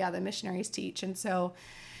of what, the missionaries teach. And so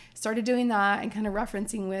started doing that and kind of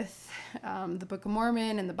referencing with the Book of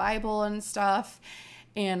Mormon and the Bible and stuff.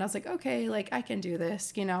 And I was like, okay, like, I can do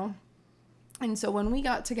this, you know? And so when we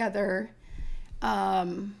got together,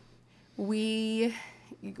 we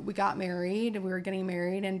got married. We were getting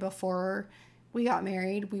married. And before we got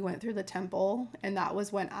married, we went through the temple. And that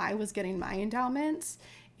was when I was getting my endowments.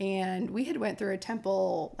 And we had went through a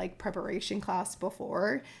temple like preparation class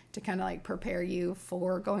before to kind of like prepare you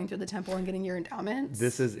for going through the temple and getting your endowments.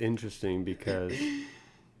 This is interesting because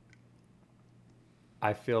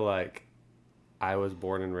I feel like I was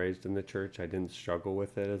born and raised in the church. I didn't struggle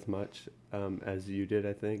with it as much as you did,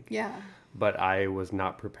 I think. Yeah. But I was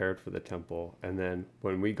not prepared for the temple. And then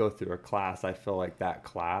when we go through a class, I feel like that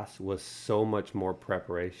class was so much more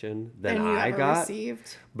preparation than And you I ever got.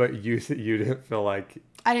 received. But you didn't feel like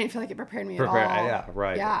I didn't feel like it prepared me at all. Yeah,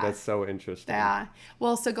 right. Yeah. That's so interesting. Yeah.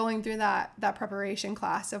 Well, so going through that preparation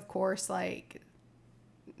class, of course, like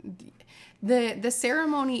the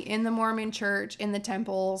ceremony in the Mormon church, in the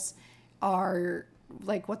temples, are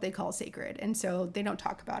like what they call sacred. And so they don't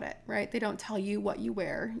talk about it, right? They don't tell you what you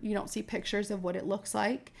wear. You don't see pictures of what it looks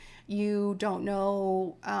like. You don't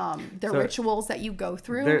know the rituals that you go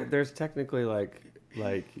through. There's technically like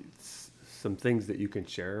some things that you can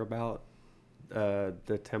share about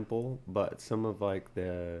the temple, but some of like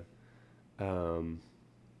the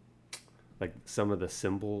like some of the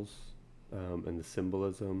symbols and the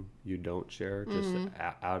symbolism you don't share just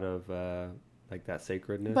out of like that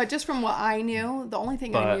sacredness. But just from what I knew, the only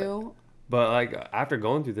thing I knew. But like after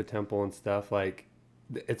going through the temple and stuff, like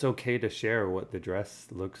it's okay to share what the dress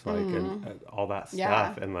looks like and all that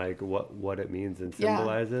stuff and like what it means and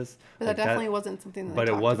symbolizes. But like that definitely wasn't something that but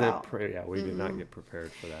they it talked wasn't about. we did not get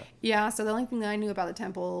prepared for that. Yeah, so the only thing that I knew about the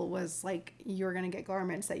temple was like you were going to get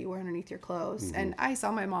garments that you wear underneath your clothes. And I saw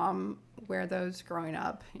my mom wear those growing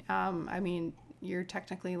up. I mean, you're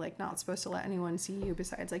technically like not supposed to let anyone see you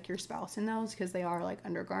besides like your spouse in those because they are like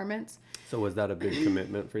undergarments. So was that a big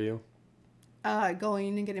commitment for you?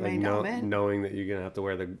 Going and getting like my endowment. Knowing that you're going to have to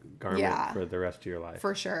wear the garment for the rest of your life.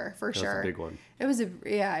 For sure. That's a big one. It was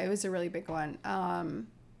a really big one.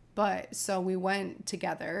 But so we went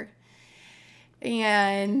together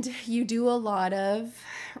and you do a lot of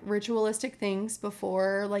ritualistic things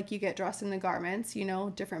before like you get dressed in the garments, you know,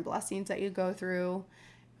 different blessings that you go through.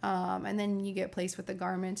 And then you get placed with the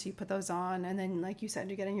garments, you put those on, and then like you said,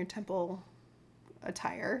 you get in your temple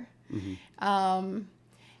attire.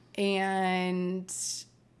 And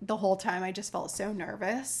the whole time I just felt so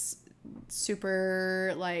nervous,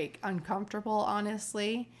 super like uncomfortable,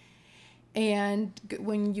 honestly. And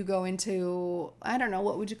when you go into, I don't know,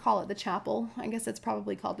 what would you call it? The chapel? I guess it's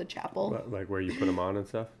probably called the chapel. Like where you put them on and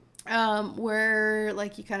stuff? Where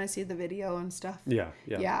like you kind of see the video and stuff. Yeah.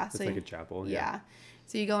 It's like a chapel. Yeah.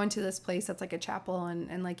 So you go into this place that's like a chapel,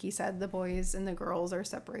 and like you said, the boys and the girls are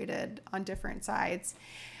separated on different sides.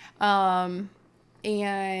 And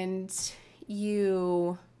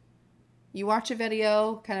you watch a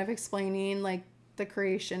video kind of explaining like the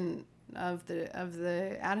creation of the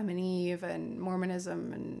Adam and Eve and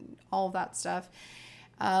Mormonism and all of that stuff.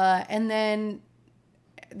 And then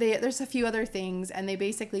there's a few other things, and they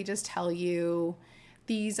basically just tell you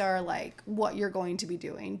these are like what you're going to be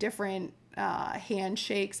doing, different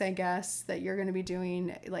handshakes, I guess, that you're going to be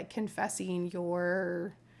doing, like confessing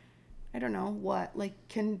your, I don't know what, like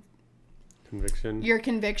conviction. Your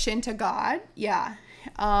conviction to God. Yeah.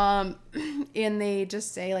 And they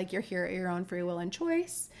just say like you're here at your own free will and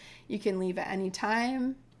choice. You can leave at any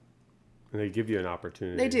time. And they give you an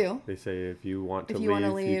opportunity. They do. They say if you want to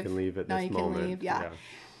leave, you can leave at this moment. Now you can leave. Yeah.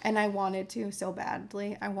 And I wanted to so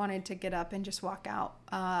badly. I wanted to get up and just walk out.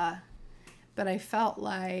 But I felt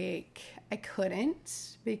like I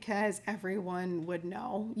couldn't because everyone would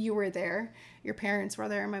know. You were there. Your parents were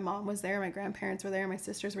there. My mom was there. My grandparents were there. My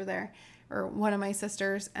sisters were there. Or one of my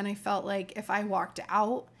sisters. And I felt like if I walked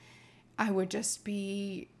out, I would just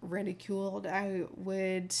be ridiculed. You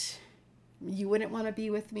wouldn't want to be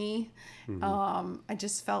with me. I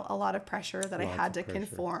just felt a lot of pressure that I had to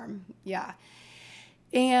conform. Yeah.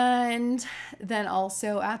 And then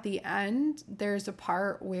also at the end, there's a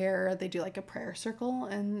part where they do like a prayer circle,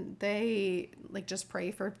 and they like just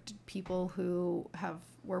pray for people who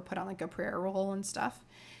were put on like a prayer roll and stuff.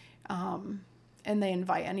 And they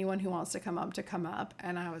invite anyone who wants to come up.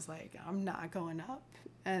 And I was like, I'm not going up.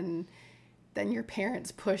 And then your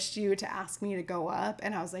parents pushed you to ask me to go up.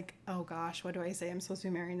 And I was like, oh gosh, what do I say? I'm supposed to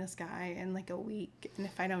be marrying this guy in like a week. And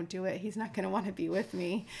if I don't do it, he's not going to want to be with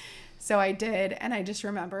me. So I did. And I just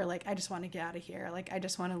remember like, I just want to get out of here. Like, I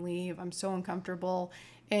just want to leave. I'm so uncomfortable.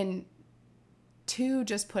 And to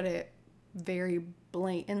just put it very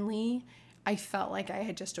blatantly, I felt like I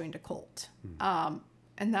had just joined a cult.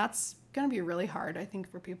 And that's going to be really hard, I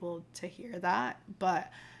think, for people to hear that.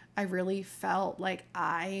 But I really felt like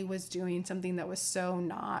I was doing something that was so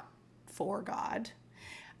not for God.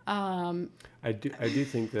 I do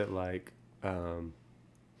think that like,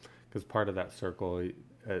 because part of that circle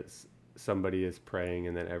is somebody is praying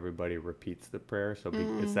and then everybody repeats the prayer. So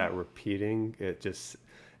it's that repeating.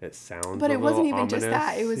 It sounds But a it wasn't little even just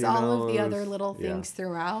that. It ominous, was you all of know? the It other was, little yeah. things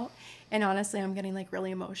throughout. And honestly, I'm getting like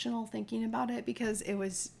really emotional thinking about it because it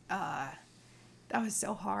was, that was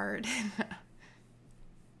so hard.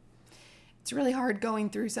 It's really hard going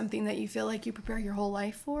through something that you feel like you prepare your whole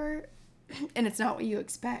life for and it's not what you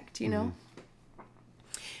expect, you know?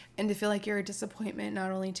 And to feel like you're a disappointment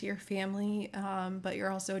not only to your family, but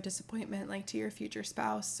you're also a disappointment like to your future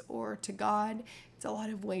spouse or to God. It's a lot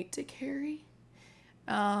of weight to carry.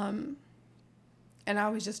 And I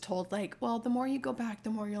was just told like, well, the more you go back, the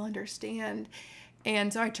more you'll understand.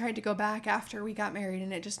 And so I tried to go back after we got married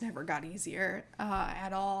and it just never got easier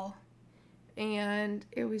at all. And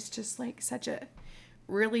it was just like such a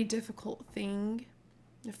really difficult thing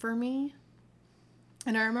for me.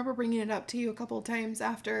 And I remember bringing it up to you a couple of times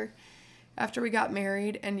after we got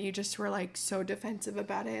married, and you just were like so defensive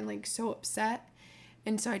about it and like so upset.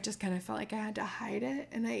 And so I just kind of felt like I had to hide it.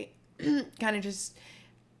 And I kind of just,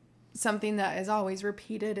 something that is always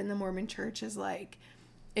repeated in the Mormon church is like,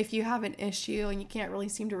 if you have an issue and you can't really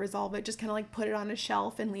seem to resolve it, just kind of like put it on a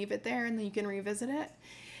shelf and leave it there and then you can revisit it.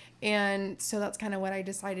 And so that's kind of what I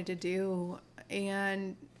decided to do.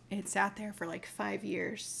 And it sat there for like 5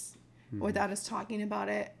 years without us talking about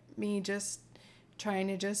it. Me just trying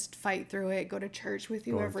to just fight through it, go to church with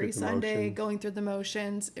you every Sunday, going through the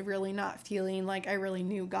motions, really not feeling like I really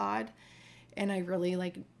knew God. And I really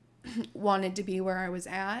like wanted to be where I was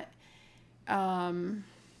at.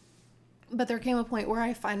 But there came a point where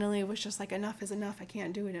I finally was just like, enough is enough. I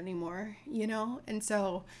can't do it anymore, you know? And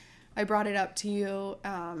so I brought it up to you.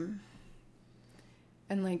 And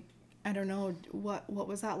like, I don't know, what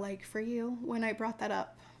was that like for you when I brought that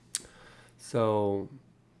up? So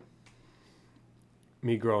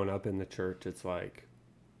me growing up in the church, it's like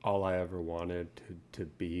all I ever wanted to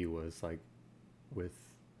be was like with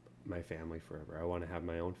my family forever. I want to have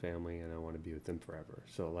my own family and I want to be with them forever.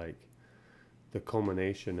 So like the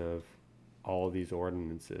culmination of all these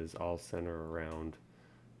ordinances all center around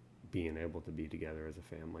being able to be together as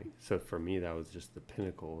a family. So for me, that was just the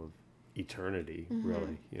pinnacle of eternity,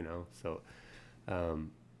 really, you know? So,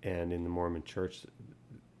 and in the Mormon church,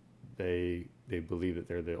 they believe that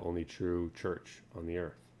they're the only true church on the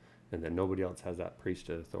earth and that nobody else has that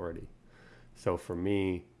priesthood authority. So for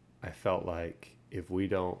me, I felt like if we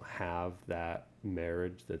don't have that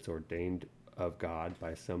marriage that's ordained of God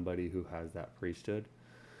by somebody who has that priesthood,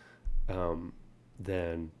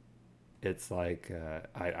 then it's like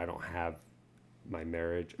I don't have my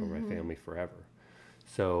marriage or my family forever.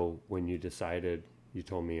 So when you decided, you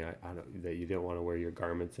told me that you didn't want to wear your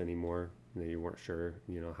garments anymore, that you weren't sure,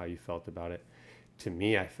 you know, how you felt about it. To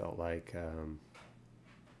me, I felt like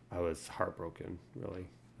I was heartbroken, really.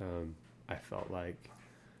 I felt like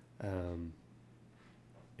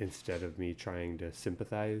instead of me trying to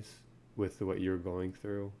sympathize with what you're going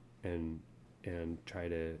through and try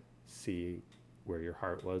to see where your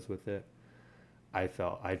heart was with it, I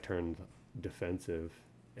turned defensive,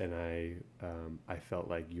 and I felt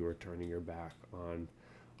like you were turning your back on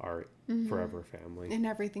our forever family And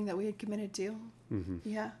everything that we had committed to.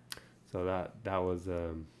 Yeah. So that was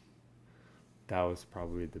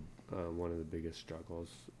probably the one of the biggest struggles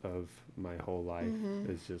of my whole life,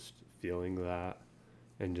 is just feeling that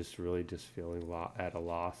and just really just feeling at a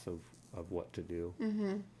loss of what to do.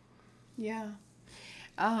 Yeah.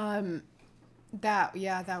 That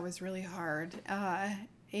was really hard.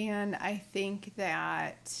 And I think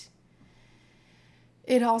that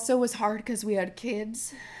it also was hard because we had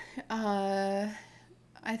kids. I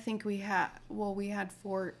think we had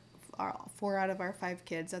four out of our 5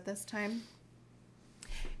 kids at this time.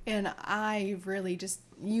 And I really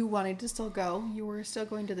you wanted to still go. You were still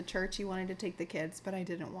going to the church. You wanted to take the kids, but I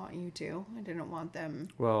didn't want you to. I didn't want them.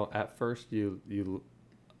 Well, at first you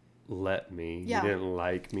let me. Yeah. You didn't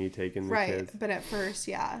like me taking the kids. Right, but at first,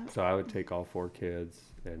 yeah. So I would take all 4 kids,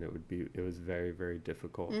 and it was very, very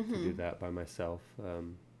difficult to do that by myself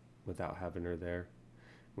without having her there.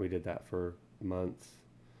 We did that for months,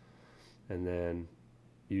 and then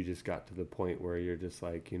you just got to the point where you're just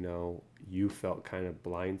like, you know, you felt kind of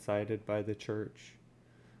blindsided by the church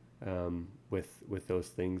with those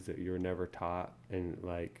things that you were never taught, and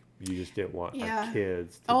like you just didn't want our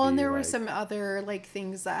kids to and be there like, were some other like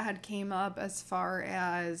things that had came up as far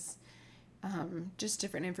as just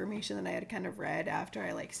different information that I had kind of read after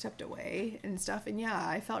I like stepped away and stuff. And yeah,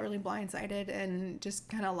 I felt really blindsided and just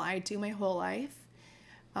kind of lied to my whole life.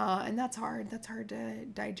 And that's hard. That's hard to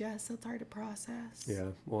digest. That's hard to process. Yeah.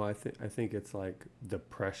 Well, I think it's like the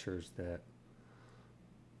pressures that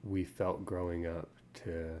we felt growing up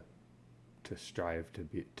to to strive to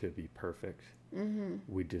be perfect. Mm-hmm.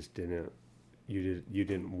 We just didn't. You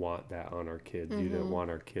didn't want that on our kids. You didn't want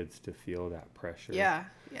our kids to feel that pressure. Yeah.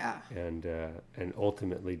 And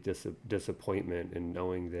ultimately disappointment in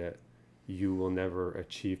knowing that you will never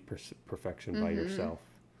achieve perfection by yourself.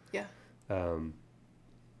 Yeah.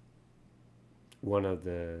 One of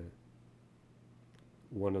the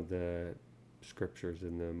scriptures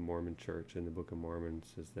in the Mormon Church, in the Book of Mormon,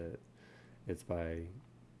 says that it's by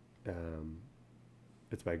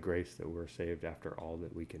grace that we're saved after all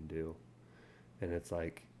that we can do. And it's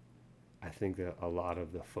like, I think that a lot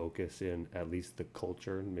of the focus in at least the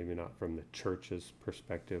culture, maybe not from the church's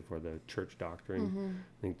perspective or the church doctrine,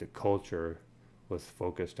 I think the culture was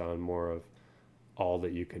focused on more of all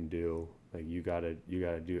that you can do. Like you gotta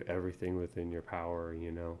do everything within your power,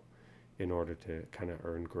 in order to kind of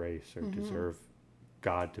earn grace or deserve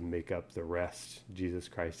God to make up the rest, Jesus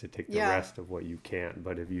Christ to take the rest of what you can't.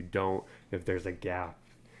 But if there's a gap,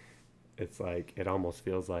 it's like, it almost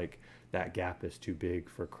feels like that gap is too big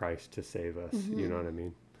for Christ to save us. You know what I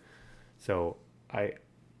mean? So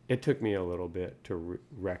it took me a little bit to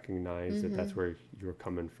recognize that that's where you're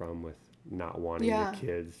coming from with not wanting the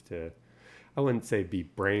kids to, I wouldn't say be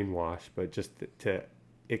brainwashed, but just to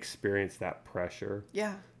experience that pressure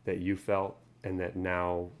that you felt, and that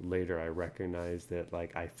now later I recognize that,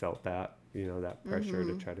 like, I felt that, that pressure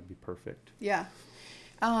to try to be perfect. Yeah.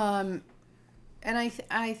 And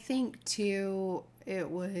I think too, it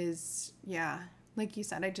was, like you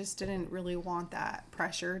said, I just didn't really want that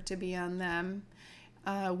pressure to be on them.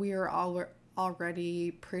 We were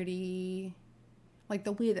already pretty, like,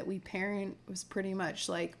 the way that we parent was pretty much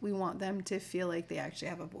like, we want them to feel like they actually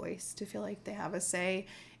have a voice, to feel like they have a say,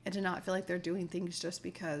 and to not feel like they're doing things just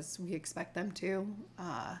because we expect them to.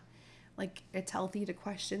 Like, it's healthy to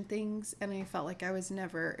question things, and I felt like it was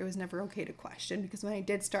never okay to question, because when I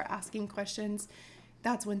did start asking questions,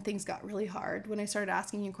 that's when things got really hard. When I started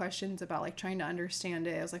asking you questions about, like, trying to understand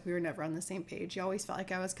it, it was like we were never on the same page. You always felt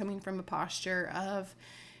like I was coming from a posture of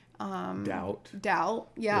doubt,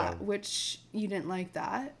 which you didn't like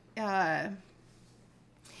that.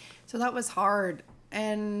 So that was hard,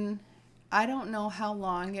 and I don't know how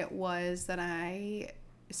long it was that I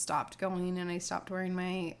stopped going and I stopped wearing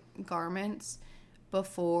my garments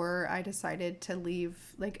before I decided to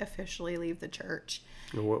officially leave the church.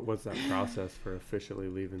 And what was that process for officially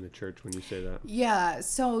leaving the church when you say that? Yeah,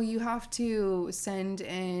 so you have to send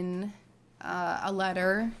in a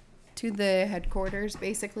letter to the headquarters,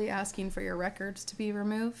 basically asking for your records to be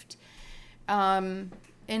removed. And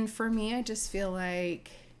for me, I just feel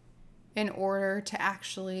like in order to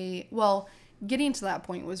actually, getting to that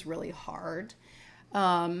point was really hard,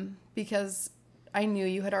 because I knew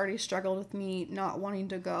you had already struggled with me not wanting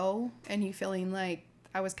to go, and you feeling like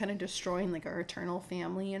I was kind of destroying, like, our eternal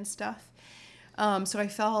family and stuff. So I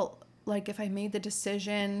felt like if I made the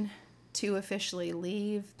decision to officially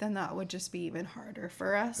leave, then that would just be even harder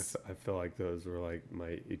for us. I feel like those were like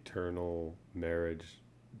my eternal marriage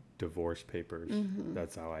divorce papers.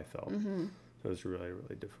 That's how I felt. It was really,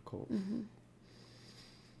 really difficult.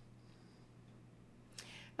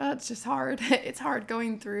 It's just hard. It's hard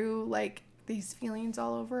going through, like, these feelings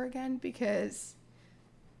all over again, because,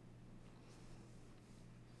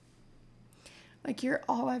 like, you're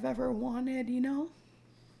all I've ever wanted, And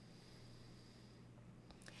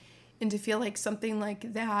to feel like something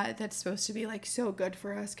like that, that's supposed to be, like, so good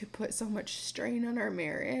for us, could put so much strain on our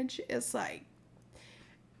marriage. It's like,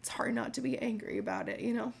 it's hard not to be angry about it,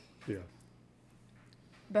 Yeah.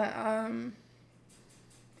 But,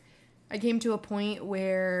 I came to a point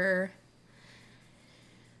where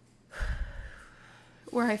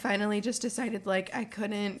I finally just decided, like, I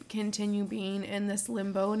couldn't continue being in this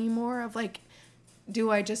limbo anymore of, like,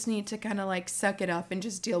 do I just need to kind of, like, suck it up and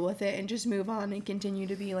just deal with it and just move on and continue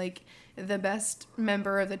to be, like, the best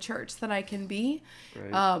member of the church that I can be?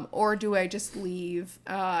 Right. Or do I just leave?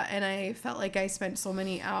 And I felt like I spent so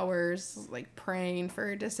many hours, like, praying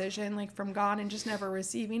for a decision, like, from God, and just never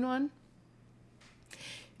receiving one.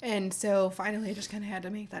 And so finally I just kind of had to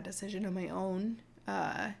make that decision on my own.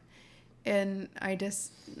 And I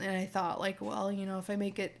thought, like, well, if I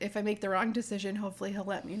make the wrong decision, hopefully he'll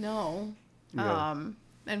let me know. Yeah.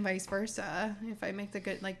 And vice versa. If I make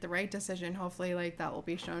the right decision, hopefully, like, that will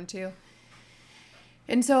be shown too.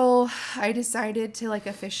 And so I decided to, like,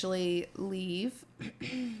 officially leave.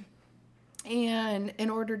 And in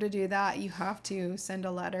order to do that, you have to send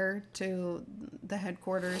a letter to the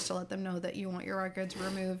headquarters to let them know that you want your records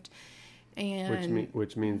removed. And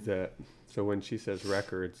which means that, so when she says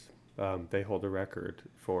records, they hold a record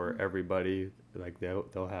for everybody. Like,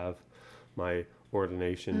 they'll have my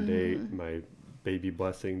ordination date, my baby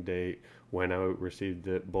blessing date, when I received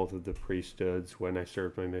both of the priesthoods, when I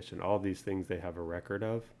served my mission. All these things they have a record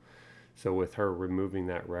of. So with her removing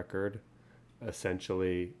that record,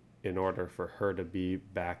 essentially, in order for her to be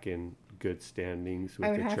back in good standings with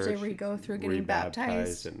I would the have church, to go through getting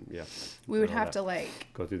baptized. and We would have to like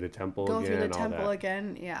go through the temple go again, through the all temple that.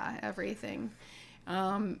 again. Yeah, everything.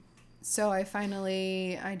 So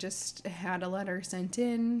I just had a letter sent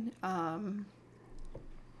in. And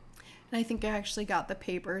I think I actually got the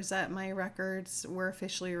papers that my records were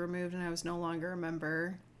officially removed and I was no longer a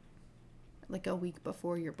member, like a week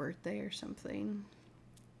before your birthday or something.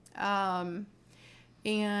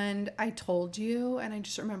 And I told you, and I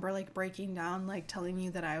just remember like breaking down, like telling you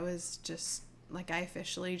that I was just like, I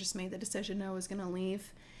officially just made the decision I was going to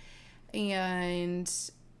leave. And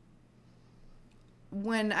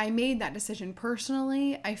when I made that decision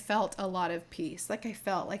personally, I felt a lot of peace. Like I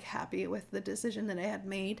felt like happy with the decision that I had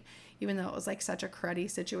made, even though it was like such a cruddy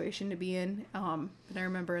situation to be in. But I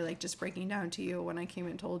remember like just breaking down to you when I came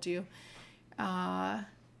and told you.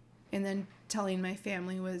 And then telling my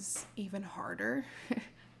family was even harder.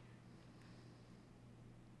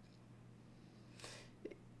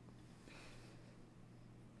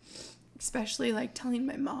 Especially like telling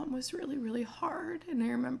my mom was really, really hard. And I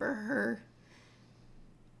remember her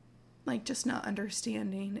like just not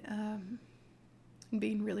understanding and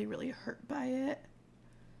being really, really hurt by it.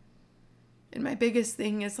 And my biggest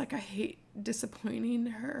thing is like I hate disappointing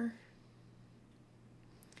her.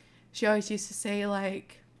 She always used to say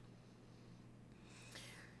like,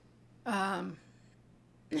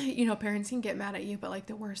 you know, parents can get mad at you, but like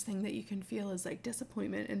the worst thing that you can feel is like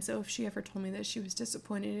disappointment. And so if she ever told me that she was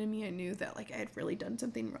disappointed in me, I knew that like I had really done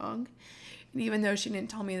something wrong. And even though she didn't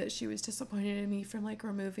tell me that she was disappointed in me from like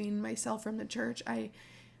removing myself from the church, I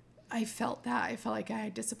felt that. I felt like I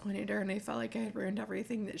had disappointed her, and I felt like I had ruined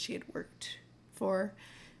everything that she had worked for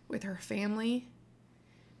with her family.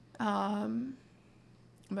 But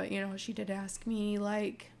you know, she did ask me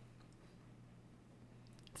like,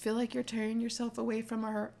 feel like you're tearing yourself away from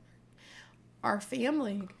our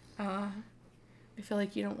family. I feel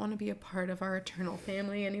like you don't want to be a part of our eternal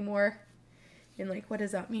family anymore. And like, what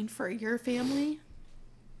does that mean for your family?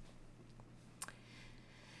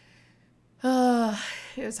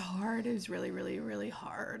 It was hard. It was really, really, really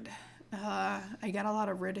hard. I got a lot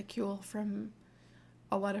of ridicule from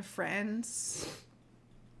a lot of friends,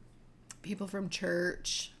 people from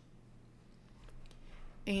church,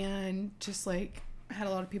 and just like I had a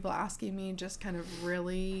lot of people asking me just kind of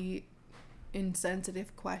really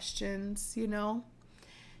insensitive questions, you know?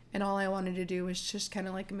 And all I wanted to do was just kind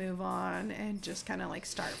of like move on and just kind of like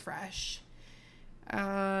start fresh.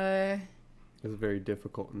 It's very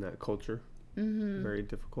difficult in that culture. Mm-hmm. Very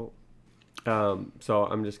difficult. So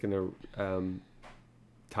I'm just going to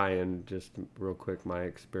tie in just real quick my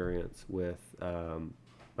experience with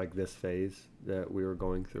like this phase that we were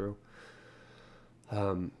going through.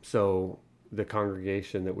 So the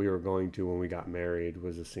congregation that we were going to when we got married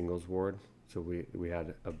was a singles ward. So we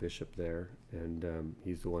had a bishop there, and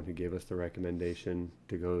he's the one who gave us the recommendation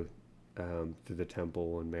to go to the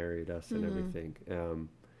temple and married us and everything.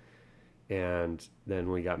 And then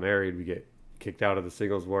when we got married, we get kicked out of the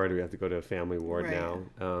singles ward. We have to go to a family ward now.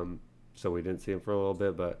 So we didn't see him for a little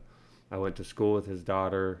bit, but I went to school with his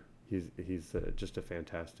daughter. He's just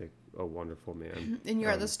a wonderful man. And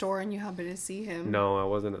you're at the store and you happen to see him. No, I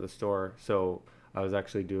wasn't at the store. So I was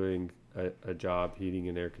actually doing a job, heating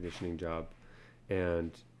and air conditioning job.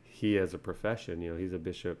 And he, as a profession, you know, he's a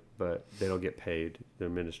bishop, but they don't get paid their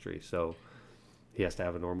ministry. So he has to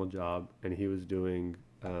have a normal job. And he was doing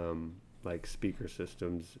like speaker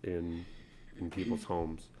systems in people's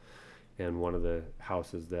homes. And one of the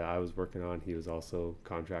houses that I was working on, he was also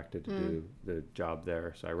contracted to do the job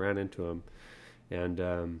there. So I ran into him,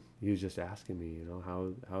 and he was just asking me, you know,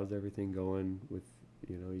 how's everything going with,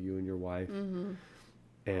 you know, you and your wife? Mm-hmm.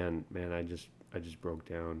 And man, I just broke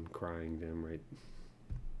down crying to him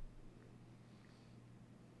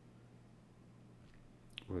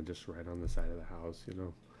just right on the side of the house, you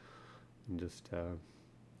know, and just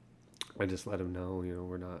I just let him know, you know,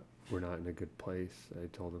 we're not in a good place. I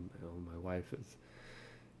told him, you know, my wife has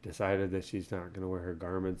decided that she's not going to wear her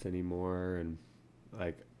garments anymore, and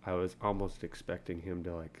like I was almost expecting him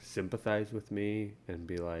to like sympathize with me and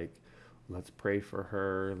be like, let's pray for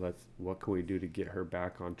her, what can we do to get her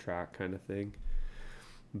back on track, kind of thing.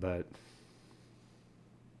 But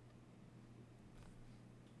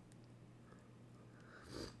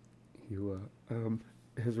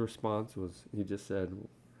his response was, he just said,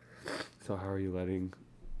 so how are you letting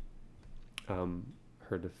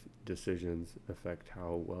her decisions affect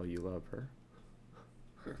how well you love her?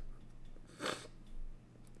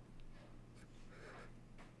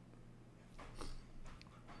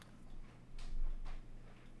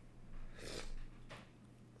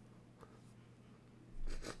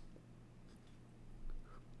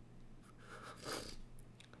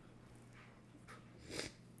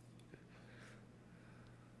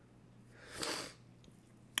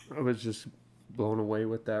 I was just blown away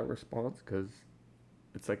with that response because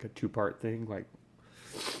it's like a two-part thing. Like,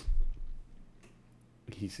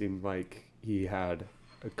 he seemed like he had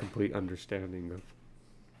a complete understanding of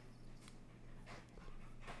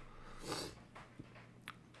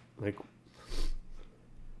like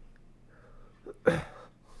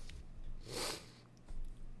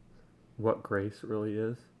what grace really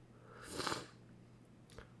is,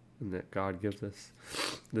 and that God gives us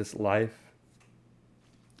this life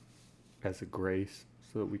as a grace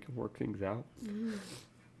so that we can work things out. Mm.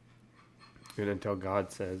 And until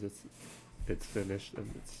God says it's finished, and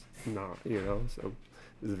it's not, you know. So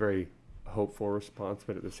it's a very hopeful response,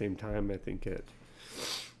 but at the same time, I think it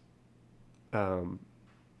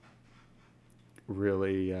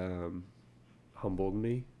really humbled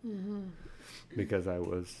me, Mm-hmm. because I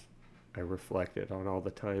reflected on all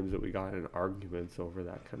the times that we got in arguments over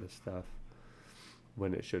that kind of stuff,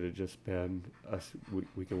 when it should have just been us.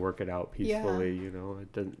 We can work it out peacefully, you know.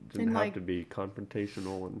 It didn't have like, to be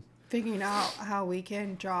confrontational and figuring out how we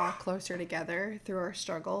can draw closer together through our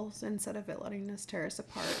struggles instead of it letting us tear us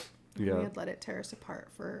apart. yeah. We had let it tear us apart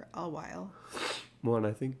for a while. Well, and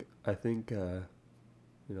I think you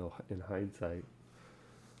know, in hindsight,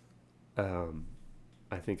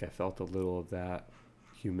 I think I felt a little of that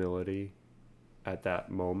humility at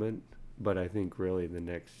that moment, but I think really the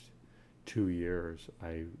next 2 years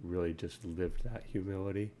I really just lived that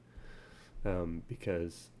humility,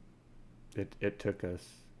 because it took us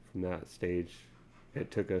from that stage.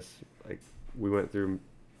 It took us, like, we went through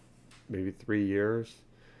maybe 3 years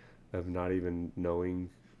of not even knowing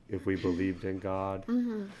if we believed in God.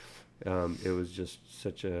 Mm-hmm. It was just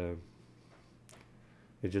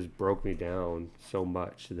it just broke me down so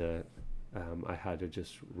much that I had to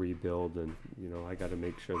just rebuild, and, you know, I got to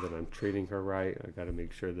make sure that I'm treating her right. I got to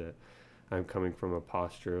make sure that I'm coming from a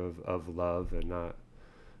posture of love and not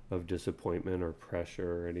of disappointment or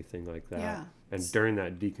pressure or anything like that. Yeah. And during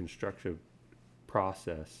that deconstruction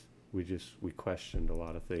process, we questioned a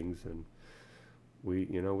lot of things, and we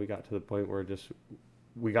got to the point where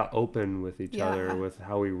we got open with each other with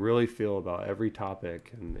how we really feel about every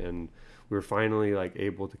topic, and we were finally, like,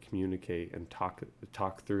 able to communicate and talk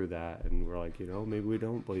through that. And we're like, you know, maybe we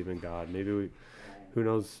don't believe in God. Maybe who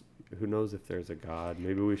knows if there's a God.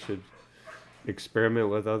 Maybe we should experiment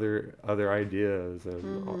with other ideas,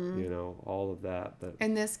 and you know, all of that. But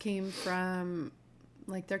And this came from,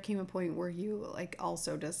 like, there came a point where you, like,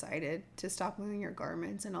 also decided to stop wearing your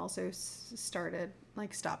garments, and also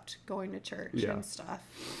stopped going to church and stuff.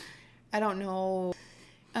 I don't know.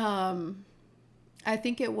 I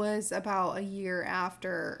think it was about a year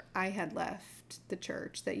after I had left the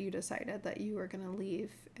church that you decided that you were going to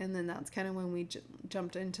leave. And then that's kind of when we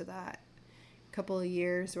jumped into that couple of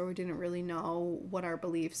years where we didn't really know what our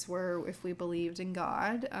beliefs were, if we believed in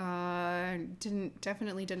God.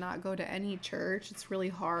 Definitely did not go to any church. It's really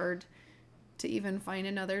hard to even find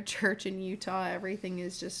another church in Utah. Everything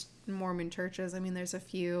is just Mormon churches. I mean, there's a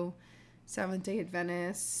few Seventh-day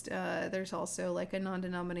Adventist. There's also, like, a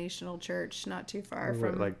non-denominational church not too far we from.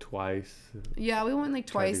 went, like, twice. Yeah, we went, like,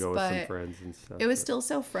 Tried twice, to go with but some friends and stuff, it was still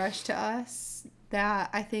so fresh to us that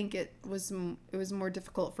I think it was more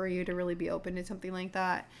difficult for you to really be open to something like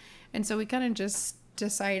that. And so we kind of just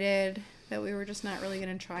decided that we were just not really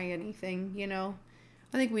going to try anything, you know.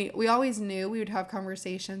 I think we always knew we would have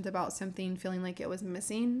conversations about something feeling like it was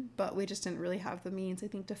missing, but we just didn't really have the means, I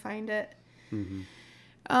think, to find it. Mm-hmm.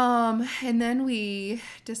 And then we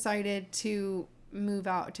decided to move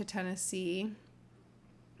out to Tennessee.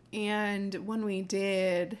 And when we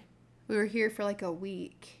did, we were here for like a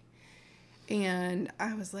week. And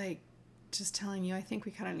I was like, just telling you, I think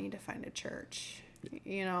we kind of need to find a church,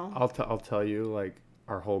 you know? I'll tell you, like,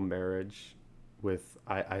 our whole marriage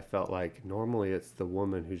I felt like normally it's the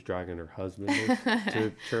woman who's dragging her husband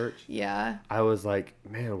to church. Yeah. I was like,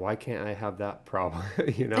 man, why can't I have that problem?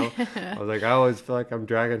 You know? I was like, I always feel like I'm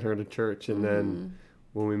dragging her to church. And then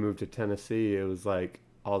when we moved to Tennessee, it was like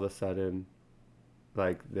all of a sudden,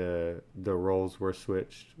 like, the roles were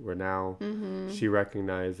switched, where now she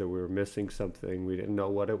recognized that we were missing something. We didn't know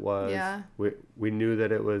what it was. Yeah. We knew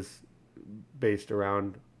that it was based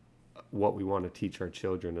around what we want to teach our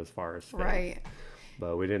children as far as faith. Right.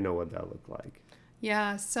 But we didn't know what that looked like.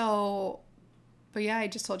 Yeah. So, but yeah, I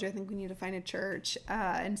just told you, I think we need to find a church.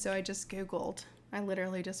 And so I just Googled. I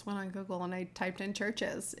literally just went on Google and I typed in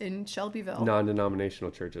churches in Shelbyville.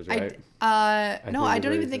 Non-denominational churches, right? No, I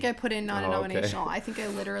don't even think I put in non-denominational. Oh, okay. I think I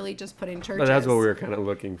literally just put in churches. But that's what we were kind of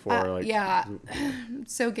looking for. Yeah.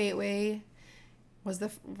 So Gateway was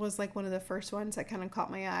like one of the first ones that kind of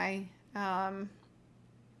caught my eye.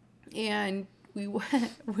 And we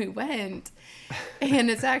went, and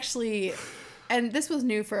it's actually, and this was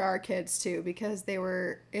new for our kids too, because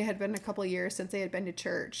it had been a couple of years since they had been to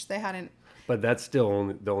church. They hadn't. But that's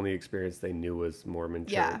still the only experience they knew was Mormon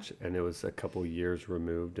Yeah. church, and it was a couple years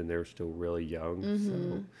removed, and they were still really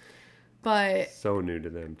young, But so new to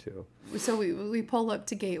them too. so we pull up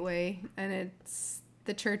to Gateway, and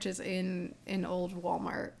the church is in an old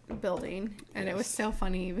Walmart building, and it was so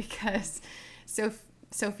funny because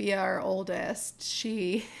Sophia, our oldest,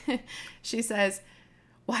 she says,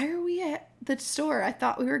 "Why are we at the store? I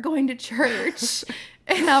thought we were going to church."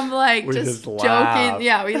 And I'm like, We just just joking. laughed.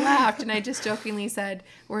 Yeah, we laughed, and I just jokingly said,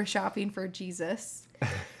 "We're shopping for Jesus."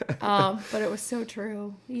 But it was so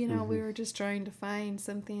true. You know, we were just trying to find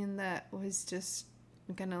something that was just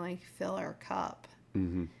gonna like fill our cup.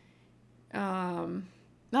 Oh,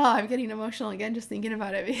 I'm getting emotional again just thinking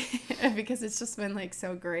about it because it's just been like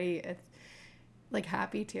so great. It's like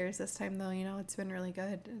happy tears this time though. You know, it's been really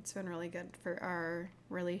good. It's been really good for our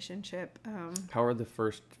relationship. How are the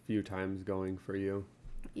first few times going for you?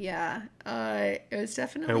 Yeah, it was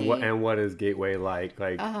definitely. And what is Gateway like?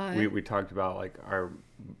 Like we talked about like our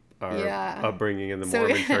upbringing in the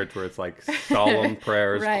Mormon church, where it's like solemn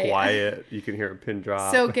prayers, Right. quiet. You can hear a pin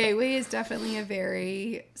drop. So Gateway is definitely a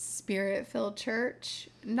very spirit-filled church.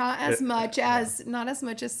 Not as much as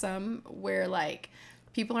some where like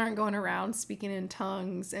people aren't going around speaking in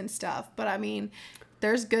tongues and stuff. But I mean,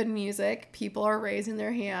 there's good music. People are raising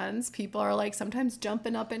their hands. People are like sometimes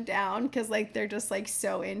jumping up and down because like they're just like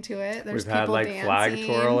so into it. There's We've had people like dancing. flag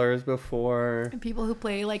twirlers before. And people who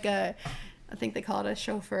play like I think they call it a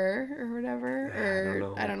chauffeur or whatever.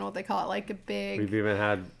 Or I don't know what they call it. Like a big. We've even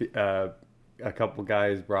had a couple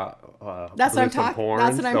guys brought. That's what I'm talking.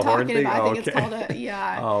 That's what I'm talking about. I think okay. it's called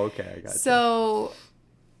a Oh, okay, I got you.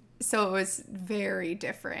 So it was very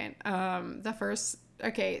different. The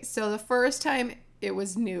first time it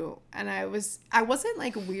was new, and I wasn't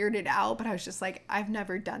like weirded out, but I was just like, I've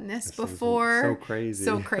never done this before.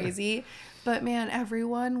 So crazy. But man,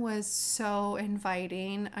 everyone was so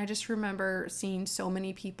inviting. I just remember seeing so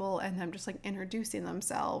many people and them just like introducing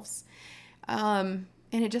themselves. And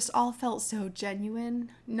it just all felt so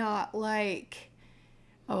genuine, not like,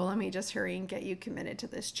 oh, let me just hurry and get you committed to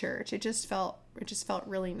this church. It just felt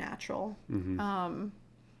really natural. And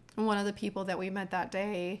one of the people that we met that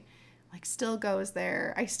day, like, still goes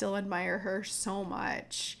there. I still admire her so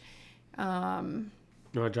much.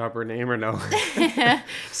 You want to drop her name or no?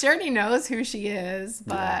 She already knows who she is,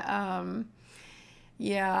 but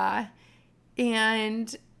yeah.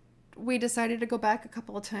 And we decided to go back a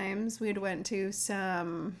couple of times. We had went to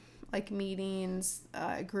some like meetings,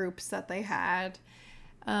 groups that they had.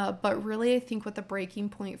 But really, I think what the breaking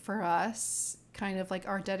point for us, kind of like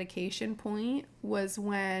our dedication point, was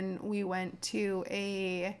when we went to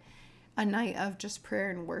a night of just prayer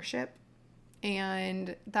and worship.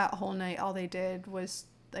 And that whole night, all they did was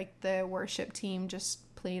like the worship team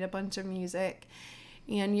just played a bunch of music,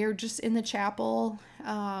 and you're just in the chapel,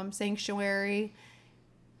 sanctuary,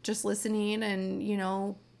 just listening and, you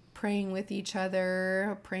know, praying with each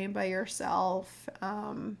other, praying by yourself.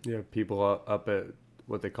 People up at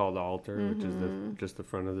what they call the altar, which is just the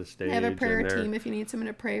front of the stage. They have a prayer team if you need someone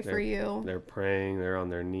to pray for you. They're praying. They're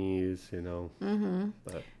on their knees, you know.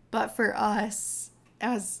 But for us,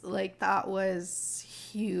 that was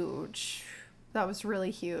huge. That was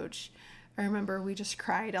really huge. I remember we just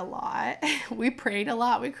cried a lot. We prayed a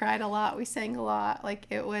lot. We cried a lot. We sang a lot. Like,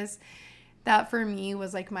 it was, that for me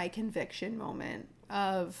was like my conviction moment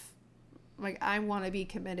of like, I want to be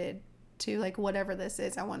committed to like whatever this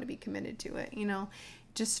is. I want to be committed to it, you know.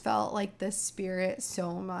 Just felt like the Spirit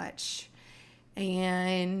so much.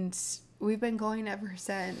 And we've been going ever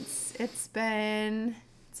since. It's been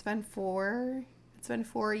 4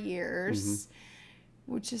 years,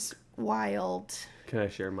 which is wild. Can I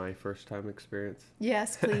share my first time experience?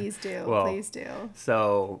 Yes, please do. Well, please do.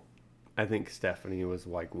 So I think Stephanie was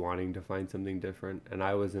like wanting to find something different, and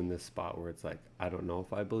I was in this spot where it's like, I don't know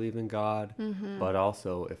if I believe in God, but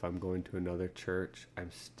also if I'm going to another church,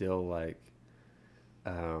 I'm still like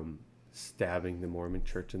stabbing the Mormon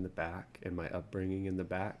church in the back and my upbringing in the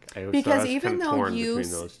back. Because even though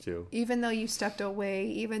he stepped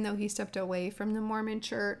away from the Mormon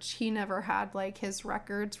church, he never had like his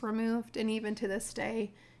records removed, and even to this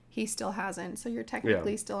day he still hasn't, so you're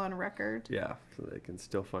technically still on record. Yeah, so they can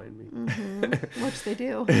still find me. Which they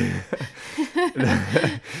do.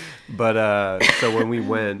 But so when we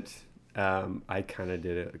went, I kind of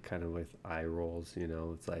did it kind of with eye rolls, you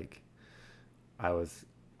know. It's like I was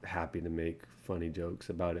happy to make funny jokes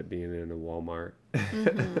about it being in a Walmart.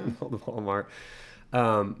 Walmart.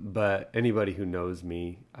 But anybody who knows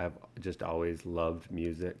me, I've just always loved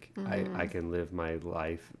music. I can live my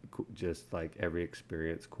life just like every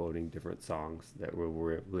experience quoting different songs that will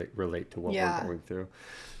relate to what we're going through.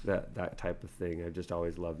 That type of thing. I've just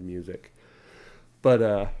always loved music.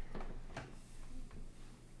 But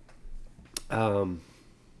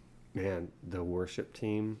man, the worship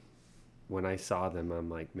team, when I saw them, I'm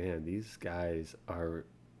like, man, these guys are,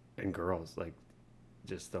 and girls, like,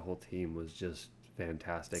 just the whole team was just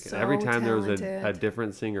fantastic. So and every time talented. there was a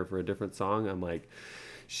different singer for a different song, I'm like,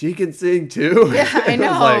 she can sing too. Yeah, I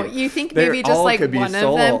know. Like, you think maybe just like one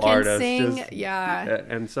of them can sing. Yeah.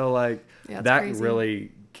 And so like that crazy.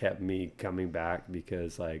 really kept me coming back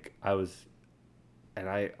because like and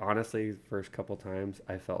I honestly, first couple times,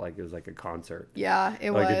 I felt like it was like a concert. Yeah,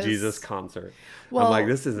 it like was. Like a Jesus concert. Well, I'm like,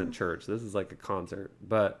 this isn't church. This is like a concert.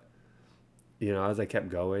 But, you know, as I kept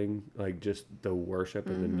going, like just the worship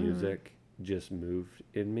and the music just moved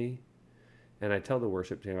in me. And I told the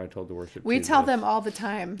worship team we tell them all the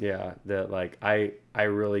time. Yeah, that like I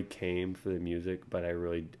really came for the music, but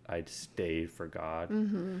I stayed for God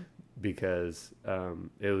because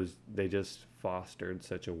they just fostered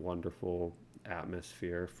such a wonderful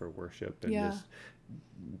atmosphere for worship and just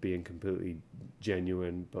being completely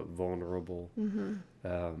genuine but vulnerable.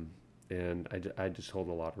 And I just hold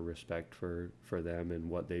a lot of respect for them and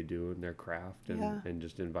what they do in their craft and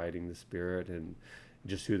just inviting the Spirit and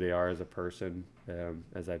just who they are as a person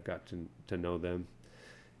as I've got to know them.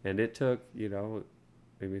 And it took, you know,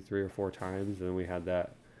 maybe 3 or 4 times, and we had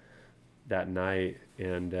that night,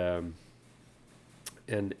 and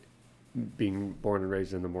being born and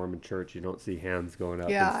raised in the Mormon church, you don't see hands going up.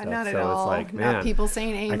 Yeah, and stuff. not at so all. It's like, man, not people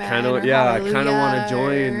saying amen. I kind of want to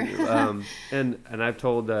join. And I've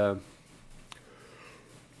told the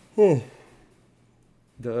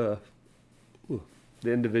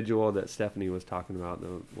individual that Stephanie was talking about,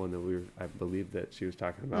 the one that I believe that she was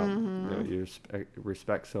talking about, you know, you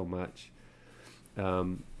respect so much.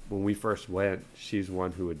 When we first went, she's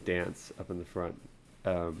one who would dance up in the front.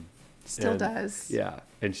 Still does. Yeah.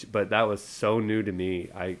 But that was so new to me.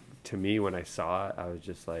 To me, when I saw it, I was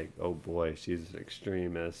just like, oh boy, she's an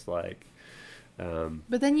extremist. Like,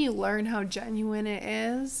 but then you learn how genuine it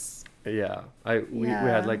is. Yeah. We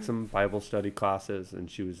had like some Bible study classes, and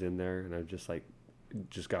she was in there, and I just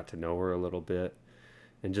got to know her a little bit.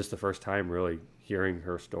 And just the first time really hearing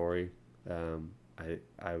her story,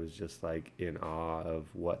 I was just like in awe of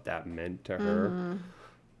what that meant to her.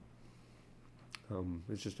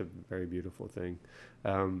 It's just a very beautiful thing.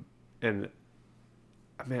 And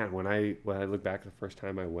man, when I look back the first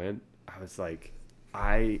time I went, I was like,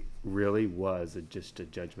 I really was just a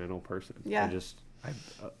judgmental person. Yeah.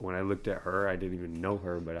 When I looked at her, I didn't even know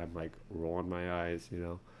her, but I'm like rolling my eyes, you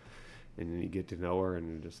know. And then you get to know her, and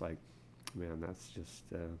you're just like, man, that's just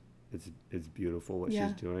it's beautiful what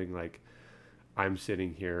she's doing. Like, I'm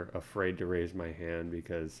sitting here afraid to raise my hand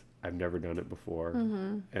because I've never done it before,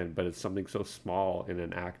 but it's something so small in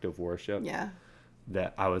an act of worship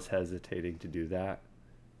that I was hesitating to do that.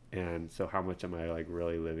 And so, how much am I like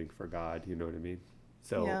really living for God? You know what I mean?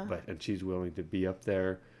 So, and she's willing to be up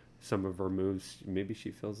there. Some of her moves, maybe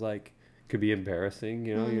she feels like could be embarrassing,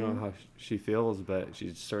 you know how she feels, but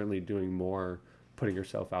she's certainly doing more, putting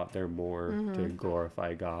herself out there more to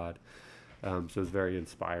glorify God. So it's very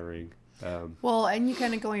inspiring. Well, and you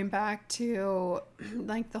kind of going back to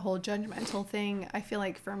like the whole judgmental thing, I feel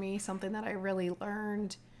like for me, something that I really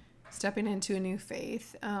learned stepping into a new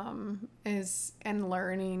faith and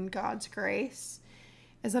learning God's grace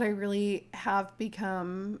is that I really have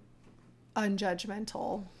become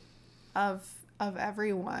unjudgmental of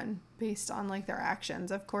everyone based on like their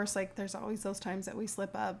actions. Of course, like there's always those times that we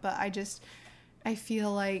slip up, but I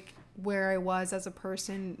feel like where I was as a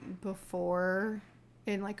person before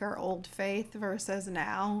in like our old faith versus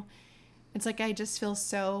now, it's like I just feel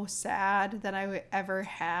so sad that I ever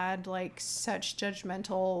had like such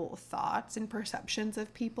judgmental thoughts and perceptions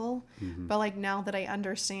of people. But like now that I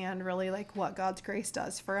understand really like what God's grace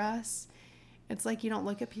does for us, it's like you don't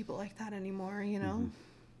look at people like that anymore, you know?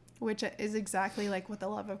 Which is exactly like what the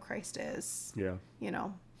love of Christ is. Yeah. You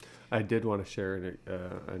know? I did want to share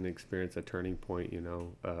an experience, a turning point, you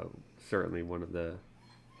know. Certainly one of the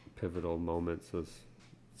pivotal moments was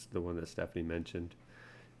the one that Stephanie mentioned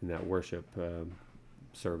in that worship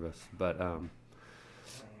service. But,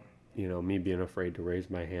 you know, me being afraid to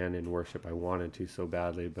raise my hand in worship, I wanted to so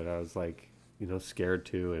badly, but I was like, you know, scared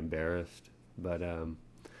to, embarrassed. But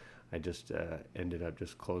I just ended up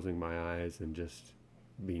just closing my eyes and just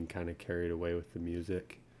being kind of carried away with the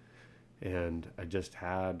music. And I just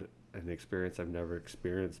had an experience I've never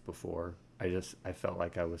experienced before. I felt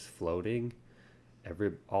like I was floating,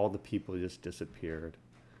 all the people just disappeared,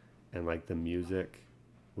 and like the music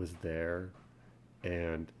was there,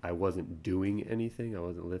 and I wasn't doing anything. I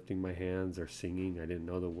wasn't lifting my hands or singing. I didn't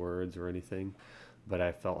know the words or anything, but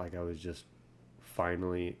I felt like I was just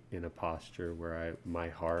finally in a posture where my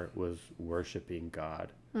heart was worshiping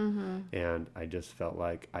God. And I just felt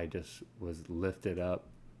like I just was lifted up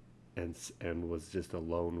and was just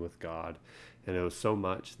alone with God. And it was so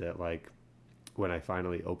much that like when I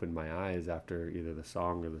finally opened my eyes after either the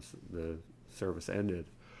song or the service ended,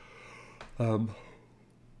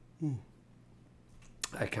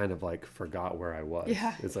 I kind of like forgot where I was.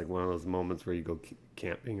 Yeah. It's like one of those moments where you go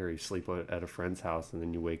camping or you sleep at a friend's house and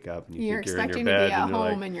then you wake up and You're think you're in your expecting bed to be at and you're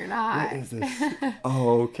home like, and you're not. what is this?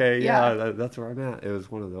 Oh, okay. Yeah. Yeah, that's where I'm at. It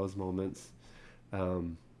was one of those moments.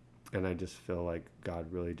 And I just feel like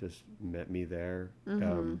God really just met me there.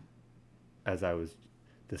 As I was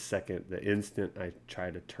the instant I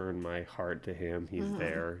try to turn my heart to him, he's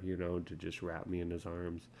there, to just wrap me in his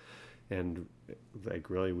arms. And like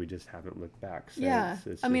really we just haven't looked back since. Yeah.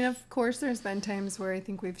 I mean, of course there's been times where I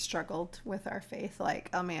think we've struggled with our faith, like,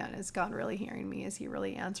 oh man, is God really hearing me? Is he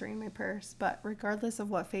really answering my prayers? But regardless of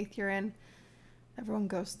what faith you're in, everyone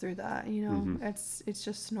goes through that, it's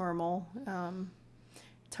just normal.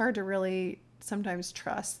 It's hard to really sometimes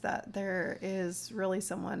trust that there is really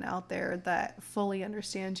someone out there that fully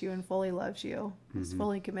understands you and fully loves you, is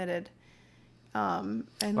fully committed. And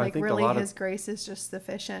like really his grace is just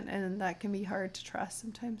sufficient, and that can be hard to trust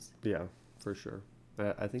sometimes. Yeah, for sure.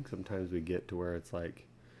 I think sometimes we get to where it's like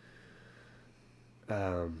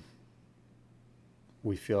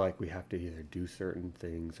we feel like we have to either do certain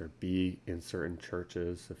things or be in certain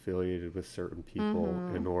churches affiliated with certain people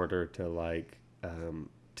in order to like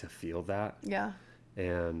to feel that. Yeah.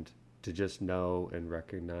 And to just know and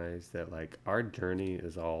recognize that like our journey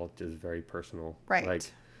is all just very personal. Right. Like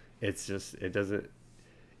it's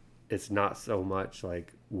not so much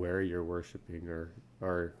like where you're worshiping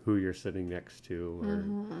or who you're sitting next to or,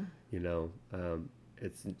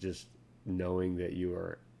 it's just knowing that you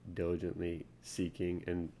are diligently seeking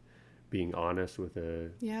and being honest with a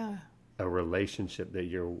relationship that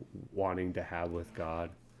you're wanting to have with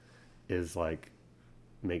God is like,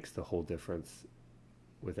 makes the whole difference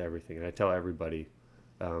with everything. And I tell everybody,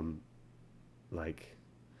 like,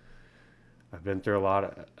 I've been through a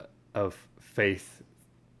lot of faith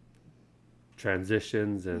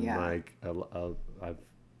transitions and like I've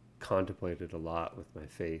contemplated a lot with my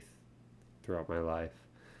faith throughout my life,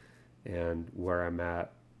 and where I'm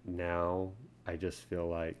at now, I just feel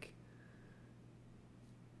like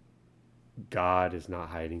God is not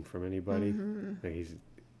hiding from anybody. Like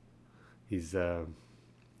he's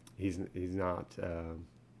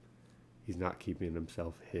not keeping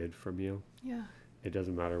himself hid from you. Yeah. It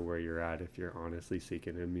doesn't matter where you're at. If you're honestly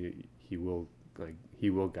seeking him, he will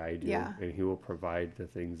guide you, and he will provide the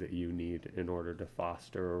things that you need in order to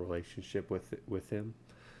foster a relationship with him.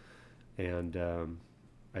 And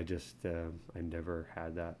I just I never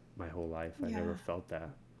had that my whole life. I never felt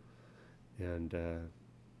that. And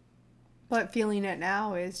but feeling it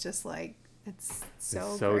now is just like it's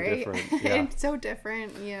so great. Different. Yeah. It's so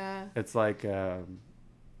different. Yeah. It's like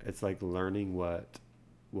learning what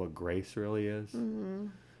grace really is.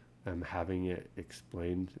 Having it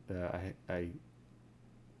explained. I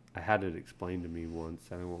had it explained to me once,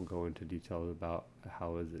 and I won't go into details about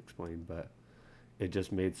how it was explained, but it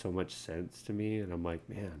just made so much sense to me, and I'm like,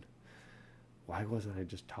 man, why wasn't I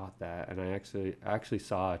just taught that? And I actually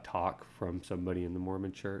saw a talk from somebody in the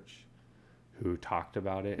Mormon church who talked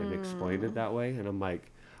about it and explained it that way, and I'm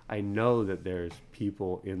like, I know that there's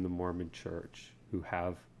people in the Mormon church who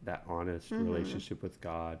have that honest relationship with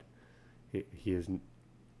God. He is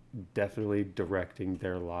definitely directing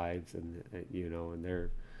their lives, and and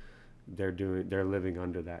they're living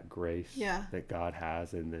under that grace that God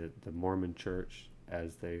has. And the Mormon church,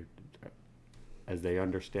 as they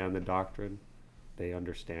understand the doctrine, they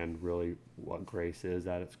understand really what grace is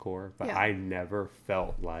at its core. But I never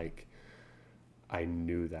felt like I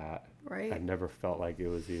knew that. Right. I never felt like it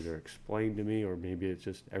was either explained to me, or maybe it's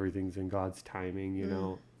just everything's in God's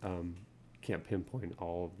timing, can't pinpoint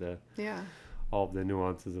all of the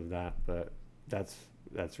nuances of that, but that's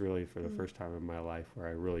really for the first time in my life where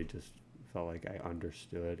I really just felt like I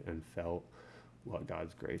understood and felt what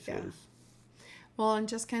God's grace is. Well, and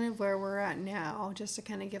just kind of where we're at now, just to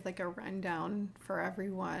kind of give like a rundown for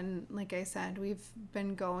everyone. Like I said, we've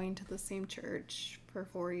been going to the same church for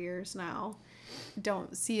 4 years now.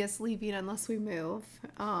 Don't see us leaving unless we move.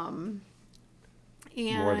 And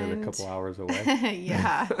more than a couple hours away.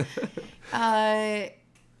 Yeah.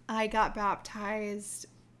 I got baptized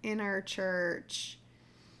in our church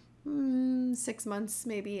 6 months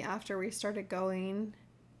maybe after we started going.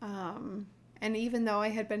 And even though I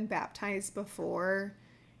had been baptized before,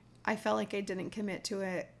 I felt like I didn't commit to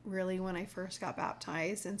it really when I first got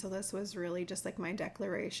baptized. And so this was really just like my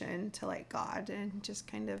declaration to like God, and just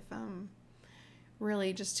kind of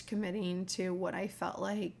really just committing to what I felt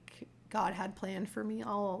like God had planned for me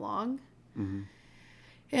all along.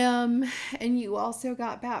 Mm-hmm. And you also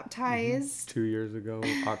got baptized. 2 years ago,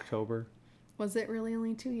 October. Was it really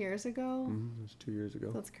only 2 years ago? It was 2 years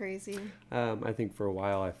ago. That's crazy. I think for a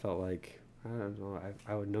while I felt like, I don't know,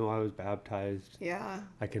 I would know I was baptized. Yeah.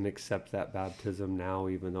 I can accept that baptism now,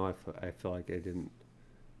 even though I feel like I didn't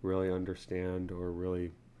really understand or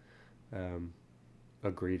really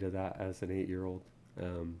agree to that as an 8-year-old.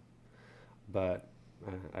 But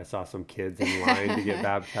I saw some kids in line to get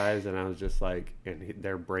baptized, and I was just like, and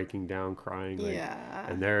they're breaking down crying. Like, Yeah.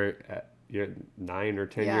 And they're 9 or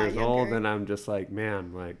 10 years younger. old, and I'm just like,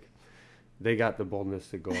 man, like, they got the boldness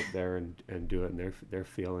to go up there and do it, and they're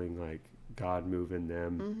feeling like God move in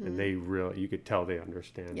them, and they really, you could tell they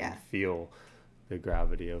understand and feel the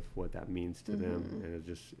gravity of what that means to them, and it's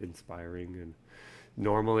just inspiring. And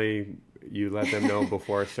normally you let them know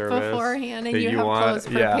before service beforehand, and you have clothes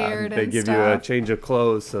prepared, they and give stuff. you a change of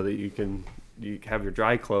clothes so that you have your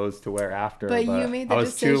dry clothes to wear after. But you made the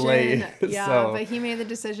decision. I was too late. Yeah, so. But he made the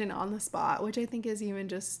decision on the spot, which I think is even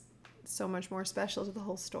just so much more special to the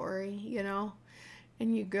whole story, you know?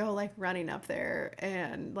 And you go like running up there,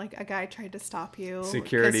 and like a guy tried to stop you.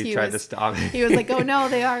 Security tried to stop me. He was like, "Oh no,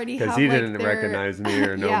 they already have." Because he didn't recognize me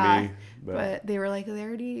or know me. But they were like, they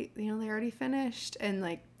already finished, and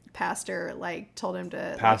like pastor like told him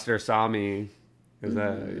to. Pastor saw me.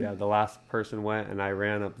 The last person went, and I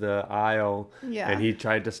ran up the aisle. Yeah. And he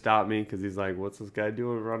tried to stop me because he's like, "What's this guy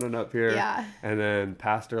doing running up here?" Yeah. And then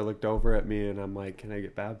pastor looked over at me, and I'm like, "Can I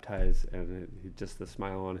get baptized?" And just the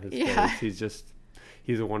smile on his face.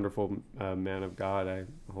 He's a wonderful man of God. I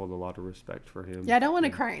hold a lot of respect for him. Yeah, I don't want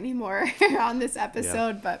to cry anymore on this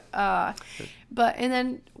episode, but and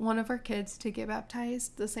then one of our kids to get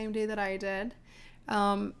baptized the same day that I did.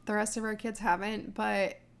 The rest of our kids haven't,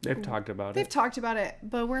 but they've talked about it,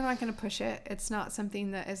 but we're not going to push it. It's not something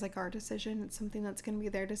that is like our decision. It's something that's going to be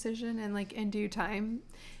their decision, and like in due time,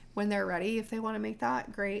 when they're ready, if they want to make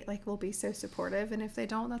that, great. Like, we'll be so supportive, and if they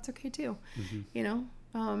don't, that's okay too. You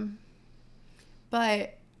know.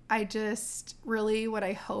 But I just really, what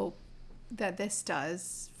I hope that this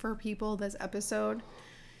does for people, this episode,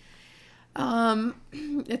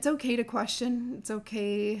 it's okay to question. It's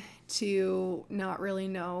okay to not really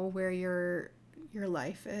know where your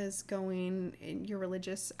life is going in your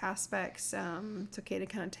religious aspects. It's okay to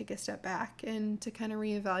kind of take a step back and to kind of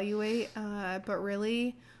reevaluate. But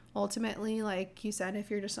really, ultimately, like you said,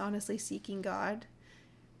 if you're just honestly seeking God,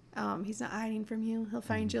 he's not hiding from you. He'll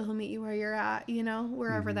find you. He'll meet you where you're at, you know,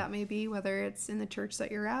 wherever that may be, whether it's in the church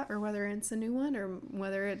that you're at, or whether it's a new one, or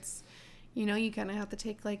whether it's, you know, you kind of have to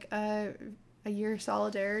take like a year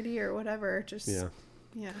solidarity or whatever. Just,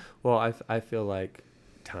 yeah. Well, I feel like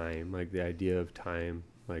time, like the idea of time,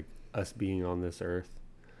 like us being on this earth,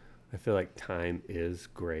 I feel like time is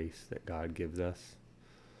grace that God gives us.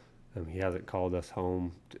 He hasn't called us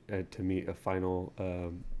home to meet a final,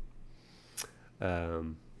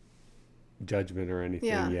 judgment or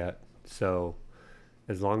anything yet. So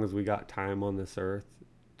as long as we got time on this earth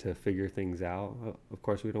to figure things out, of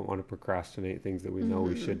course we don't want to procrastinate things that we know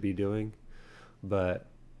we should be doing, but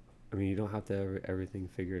I mean, you don't have to have everything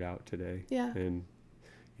figured out today. And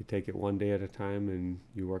you take it one day at a time, and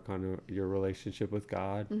you work on your relationship with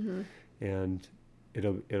God, and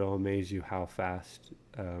it'll amaze you how fast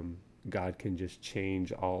God can just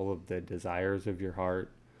change all of the desires of your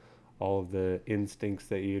heart, all of the instincts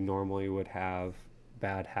that you normally would have,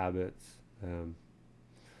 bad habits,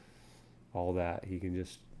 all that. He can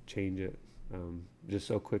just change it just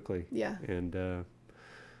so quickly. Yeah. And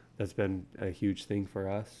that's been a huge thing for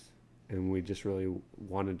us. And we just really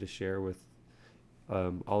wanted to share with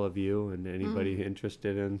all of you and anybody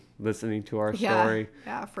interested in listening to our story.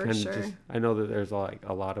 Yeah, for sure. I know that there's like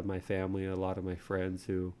a lot of my family, a lot of my friends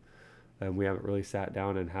who we haven't really sat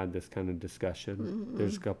down and had this kind of discussion.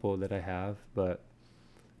 There's a couple that I have, but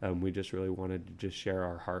we just really wanted to just share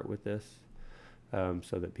our heart with this,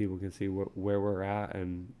 so that people can see where we're at.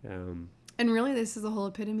 And really, this is the whole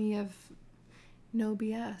epitome of no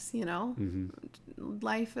BS, you know?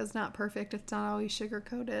 Life is not perfect. It's not always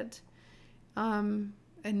sugar-coated. And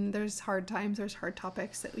there's hard times, there's hard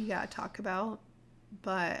topics that we got to talk about,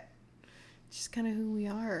 but it's just kind of who we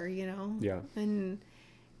are, you know? Yeah. And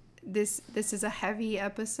this is a heavy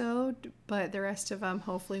episode, but the rest of them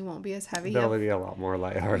hopefully won't be as heavy. They'll be a lot more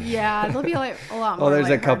lighthearted. Yeah, they'll be like a lot more. There's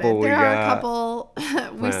a couple There we are a got couple.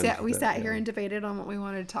 we sat here yeah. and debated on what we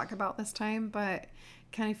wanted to talk about this time, but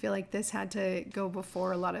kind of feel like this had to go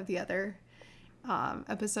before a lot of the other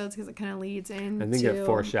episodes because it kind of leads into I think it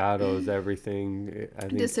foreshadows everything. I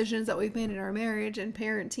think decisions that we've made in our marriage and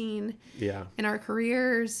parenting, yeah, in our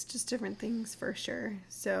careers, just different things for sure.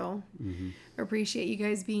 So appreciate you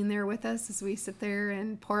guys being there with us as we sit there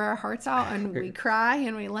and pour our hearts out and we cry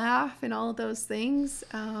and we laugh and all of those things.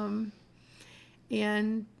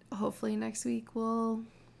 And hopefully next week we'll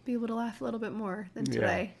be able to laugh a little bit more than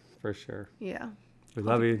today. For sure. Yeah. We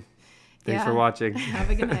love you. Thanks for watching. Have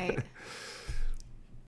a good night.